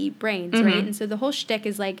has to eat brains, right? And so the whole shtick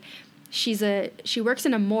is, like, she works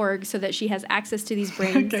in a morgue so that she has access to these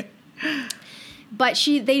brains. but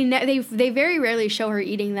they very rarely show her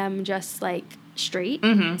eating them just like straight.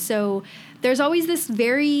 So there's always this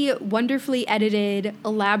very wonderfully edited,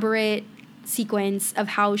 elaborate sequence of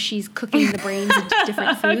how she's cooking the brains of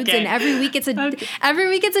different foods, and every week it's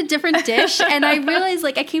a different dish. And I realized,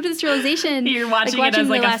 like, I came to this realization, you're watching like, it as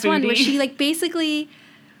the like last a foodie. one, where she like basically.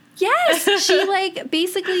 Yes, she like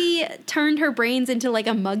basically turned her brains into like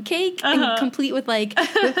a mug cake, and complete with like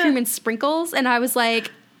whipped cream and sprinkles. And I was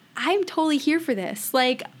like, I'm totally here for this.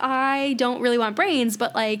 Like, I don't really want brains,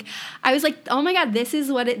 but like, I was like, oh my God, this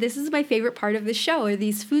is my favorite part of the show, are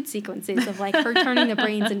these food sequences of like her turning the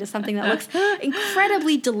brains into something that looks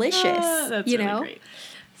incredibly delicious. That's you really know, great.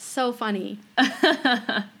 So funny.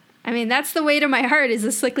 I mean, that's the way to my heart, is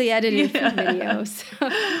a slickly edited food video. So.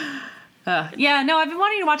 Yeah, no, I've been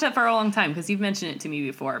wanting to watch that for a long time because you've mentioned it to me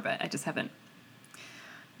before, but I just haven't,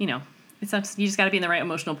 it's not, you just got to be in the right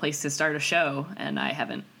emotional place to start a show, and I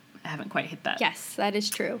haven't quite hit that. Yes, that is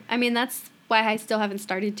true. I mean, that's why I still haven't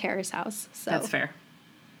started Terrace House. So that's fair.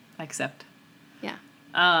 I accept. Yeah.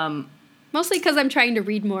 Mostly because I'm trying to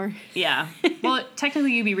read more. Yeah. Well,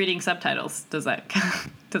 technically you'd be reading subtitles. Does that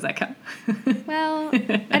count? Does that count? Well,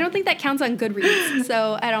 I don't think that counts on Goodreads,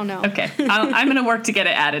 so I don't know. Okay. I'm going to work to get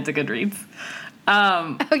it added to Goodreads.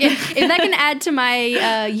 Okay. If that can add to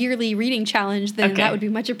my yearly reading challenge, then that would be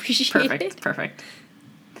much appreciated. Perfect.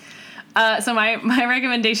 So my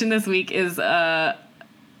recommendation this week is, I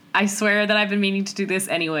swear that I've been meaning to do this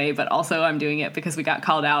anyway, but also I'm doing it because we got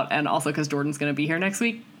called out, and also because Jordan's going to be here next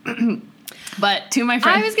week. But to my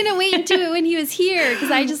friend, I was going to wait and do it when he was here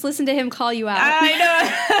because I just listened to him call you out.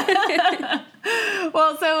 I know.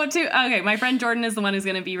 Well, my friend Jordan is the one who's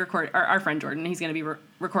going to be our friend Jordan, he's going to be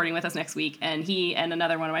recording with us next week, and he and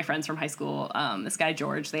another one of my friends from high school, this guy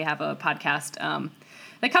George, they have a podcast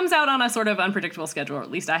that comes out on a sort of unpredictable schedule, or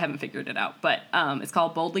at least I haven't figured it out, but it's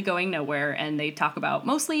called Boldly Going Nowhere, and they talk about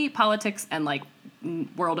mostly politics and like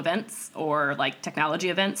world events or like technology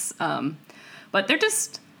events, but they're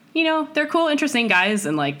just, they're cool, interesting guys,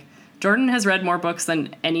 and like Jordan has read more books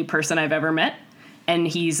than any person I've ever met, and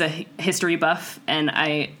he's a history buff, and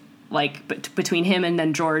I like between him and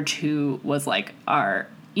then George, who was like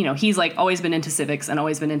he's like always been into civics and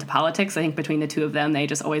always been into politics. I think between the two of them, they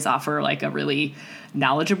just always offer like a really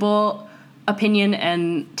knowledgeable opinion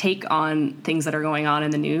and take on things that are going on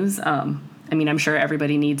in the news. I mean, I'm sure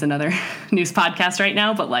everybody needs another news podcast right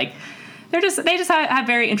now, but like they just have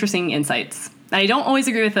very interesting insights. I don't always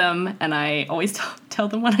agree with them, and I always tell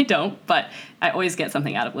them when I don't, but I always get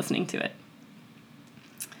something out of listening to it.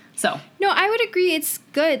 So. No, I would agree. It's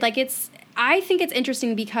good. Like I think it's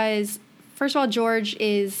interesting because, first of all, George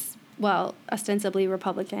is, well, ostensibly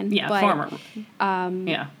Republican. Yeah, but, former.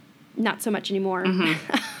 Not so much anymore.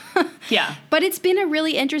 Mm-hmm. Yeah. But it's been a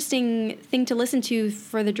really interesting thing to listen to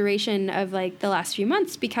for the duration of like the last few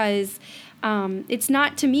months because it's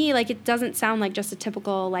not, to me, like it doesn't sound like just a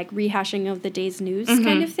typical like rehashing of the day's news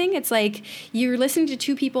kind of thing. It's like you're listening to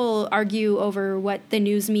two people argue over what the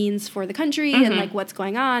news means for the country and like what's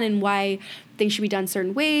going on and why things should be done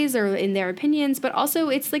certain ways or in their opinions. But also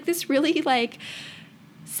it's like this really like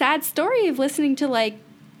sad story of listening to like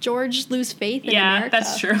George lose faith in America. Yeah,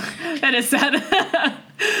 that's true. That is sad.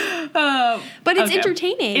 But it's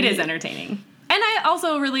entertaining. It is entertaining. And I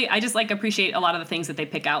also I just like appreciate a lot of the things that they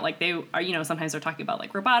pick out. Like they are, sometimes they're talking about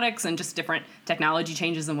like robotics and just different technology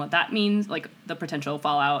changes and what that means, like the potential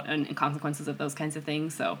fallout and consequences of those kinds of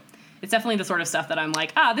things. So it's definitely the sort of stuff that I'm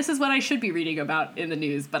like, this is what I should be reading about in the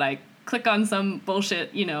news, but I click on some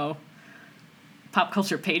bullshit, pop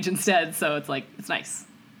culture page instead. So it's like, it's nice.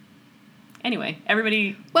 Anyway,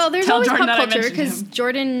 everybody. Well, there's tell always Jordan pop that culture because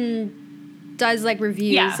Jordan does like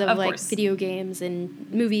reviews of like course. Video games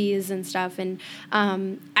and movies and stuff. And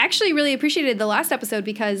I actually really appreciated the last episode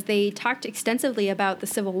because they talked extensively about the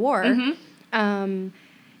Civil War. And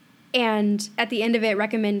at the end of it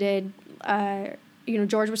recommended,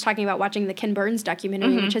 George was talking about watching the Ken Burns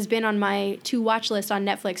documentary, which has been on my to-watch list on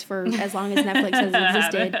Netflix for as long as Netflix has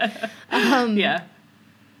existed. Yeah.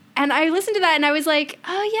 And I listened to that and I was like,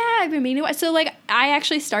 oh yeah, I've been meaning to watch. So like I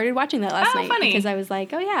actually started watching that last night funny. Because I was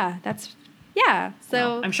like, oh yeah, So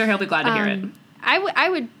well, I'm sure he'll be glad to hear it. I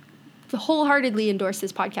would wholeheartedly endorse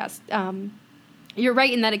this podcast. You're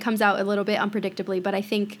right in that it comes out a little bit unpredictably, but I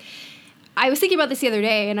think I was thinking about this the other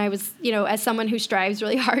day, and I was, as someone who strives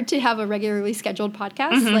really hard to have a regularly scheduled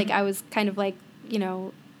podcast, like I was kind of like,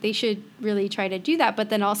 they should really try to do that. But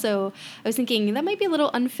then also I was thinking that might be a little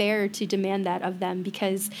unfair to demand that of them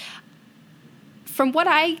because from what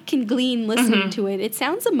I can glean listening to it, it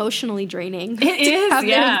sounds emotionally draining. It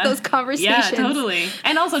is, those conversations. Yeah, totally.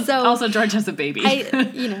 And also George has a baby.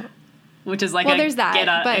 which is like there's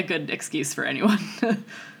that, a good excuse for anyone.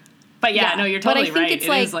 But yeah, no, you're totally right. It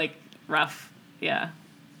is like rough. Yeah.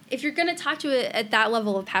 If you're going to talk to it at that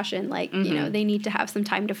level of passion, like, you know, they need to have some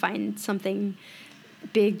time to find something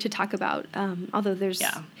big to talk about. Although there's,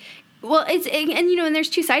 well, and there's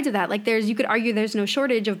two sides of that. Like you could argue there's no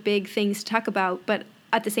shortage of big things to talk about, but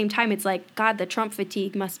at the same time, it's like, God, the Trump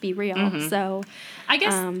fatigue must be real. So I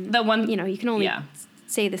guess the one, you can only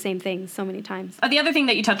say the same thing so many times. The other thing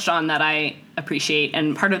that you touched on that I appreciate,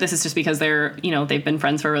 and part of this is just because they're, they've been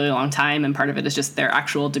friends for a really long time, and part of it is just their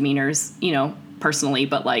actual demeanors, personally,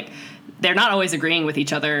 but like they're not always agreeing with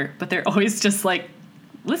each other, but they're always just like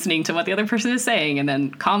listening to what the other person is saying and then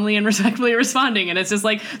calmly and respectfully responding. And it's just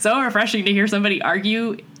like so refreshing to hear somebody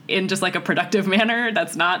argue in just like a productive manner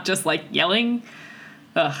that's not just like yelling.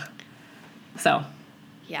 Ugh. So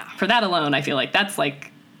yeah, for that alone, I feel like that's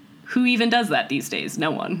like, who even does that these days? No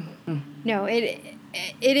one. No, it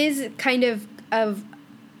is kind of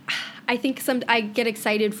I think I get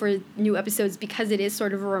excited for new episodes because it is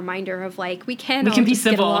sort of a reminder of like we can be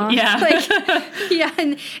civil, and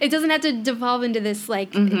it doesn't have to devolve into this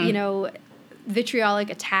like vitriolic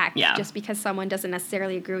attack just because someone doesn't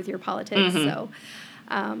necessarily agree with your politics. So,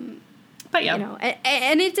 but yeah,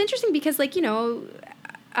 and it's interesting because like a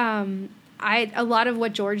lot of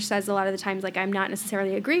what George says a lot of the times, like I'm not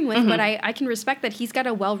necessarily agreeing with, but I can respect that he's got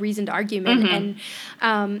a well-reasoned argument,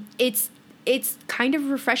 and it's kind of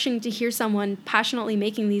refreshing to hear someone passionately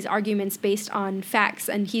making these arguments based on facts,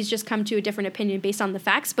 and he's just come to a different opinion based on the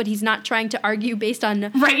facts, but he's not trying to argue based on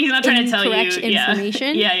he's not trying to tell you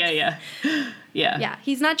information. Yeah.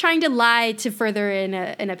 He's not trying to lie to further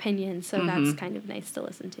an opinion, so that's kind of nice to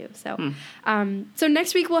listen to. So, so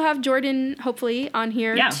next week we'll have Jordan hopefully on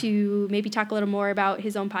here to maybe talk a little more about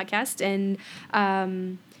his own podcast and.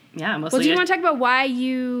 Mostly. Well, do you want to talk about why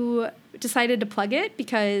you decided to plug it?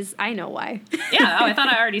 Because I know why. I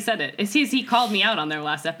thought I already said it. He called me out on their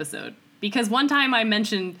last episode. Because one time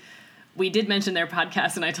we did mention their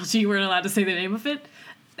podcast, and I told you weren't allowed to say the name of it.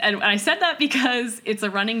 And I said that because it's a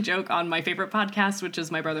running joke on my favorite podcast, which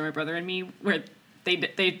is My Brother and Me, where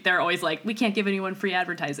they're always like, we can't give anyone free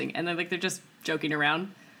advertising. And they're just joking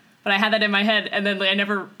around. But I had that in my head, and then I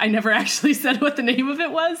never actually said what the name of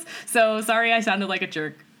it was. So sorry I sounded like a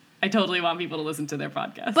jerk. I totally want people to listen to their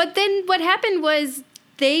podcast. But then what happened was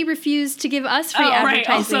they refused to give us free advertising. Right.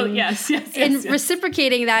 Also, yes.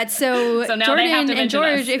 Reciprocating that. So now Jordan and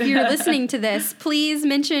George, if you're listening to this, please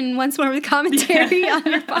mention Once More with Commentary on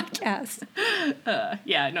your podcast.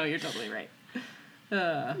 You're totally right.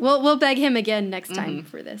 We'll beg him again next time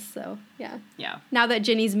for this. So yeah. Now that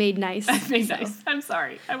Ginny's made nice. Nice. I'm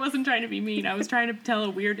sorry. I wasn't trying to be mean. I was trying to tell a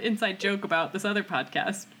weird inside joke about this other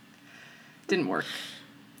podcast. Didn't work.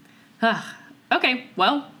 Okay,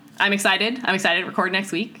 well, I'm excited. I'm excited to record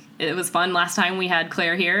next week. It was fun last time we had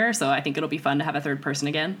Claire here, so I think it'll be fun to have a third person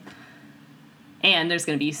again. And there's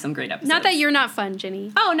going to be some great episodes. Not that you're not fun,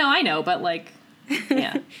 Ginny. Oh, no, I know, but like,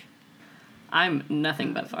 yeah. I'm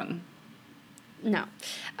nothing but fun. No.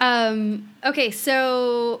 Okay,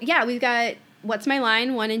 so, yeah, we've got What's My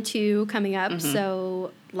Line 1 and 2 coming up,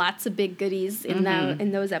 so lots of big goodies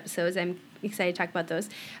in those episodes. I'm excited to talk about those.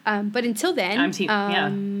 But until then... I'm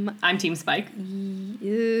Team Spike.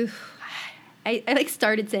 I like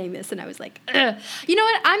started saying this and I was like, ugh. You know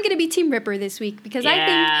what? I'm going to be Team Ripper this week because I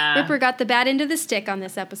think Ripper got the bad end of the stick on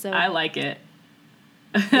this episode. I like it.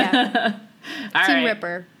 Yeah. All Team right.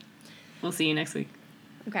 Ripper. We'll see you next week.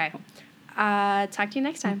 Okay. Talk to you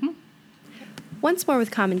next time. Once More with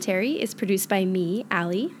Commentary is produced by me,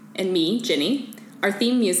 Allie. And me, Ginny. Our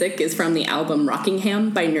theme music is from the album Rockingham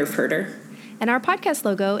by Nerf Herder. And our podcast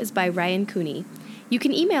logo is by Ryan Cooney. You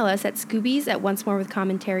can email us at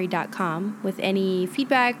scoobies@oncemorewithcommentary.com with any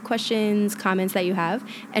feedback, questions, comments that you have,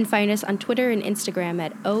 and find us on Twitter and Instagram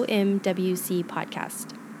at OMWC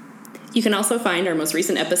Podcast. You can also find our most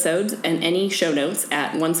recent episodes and any show notes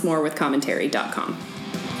at oncemorewithcommentary.com.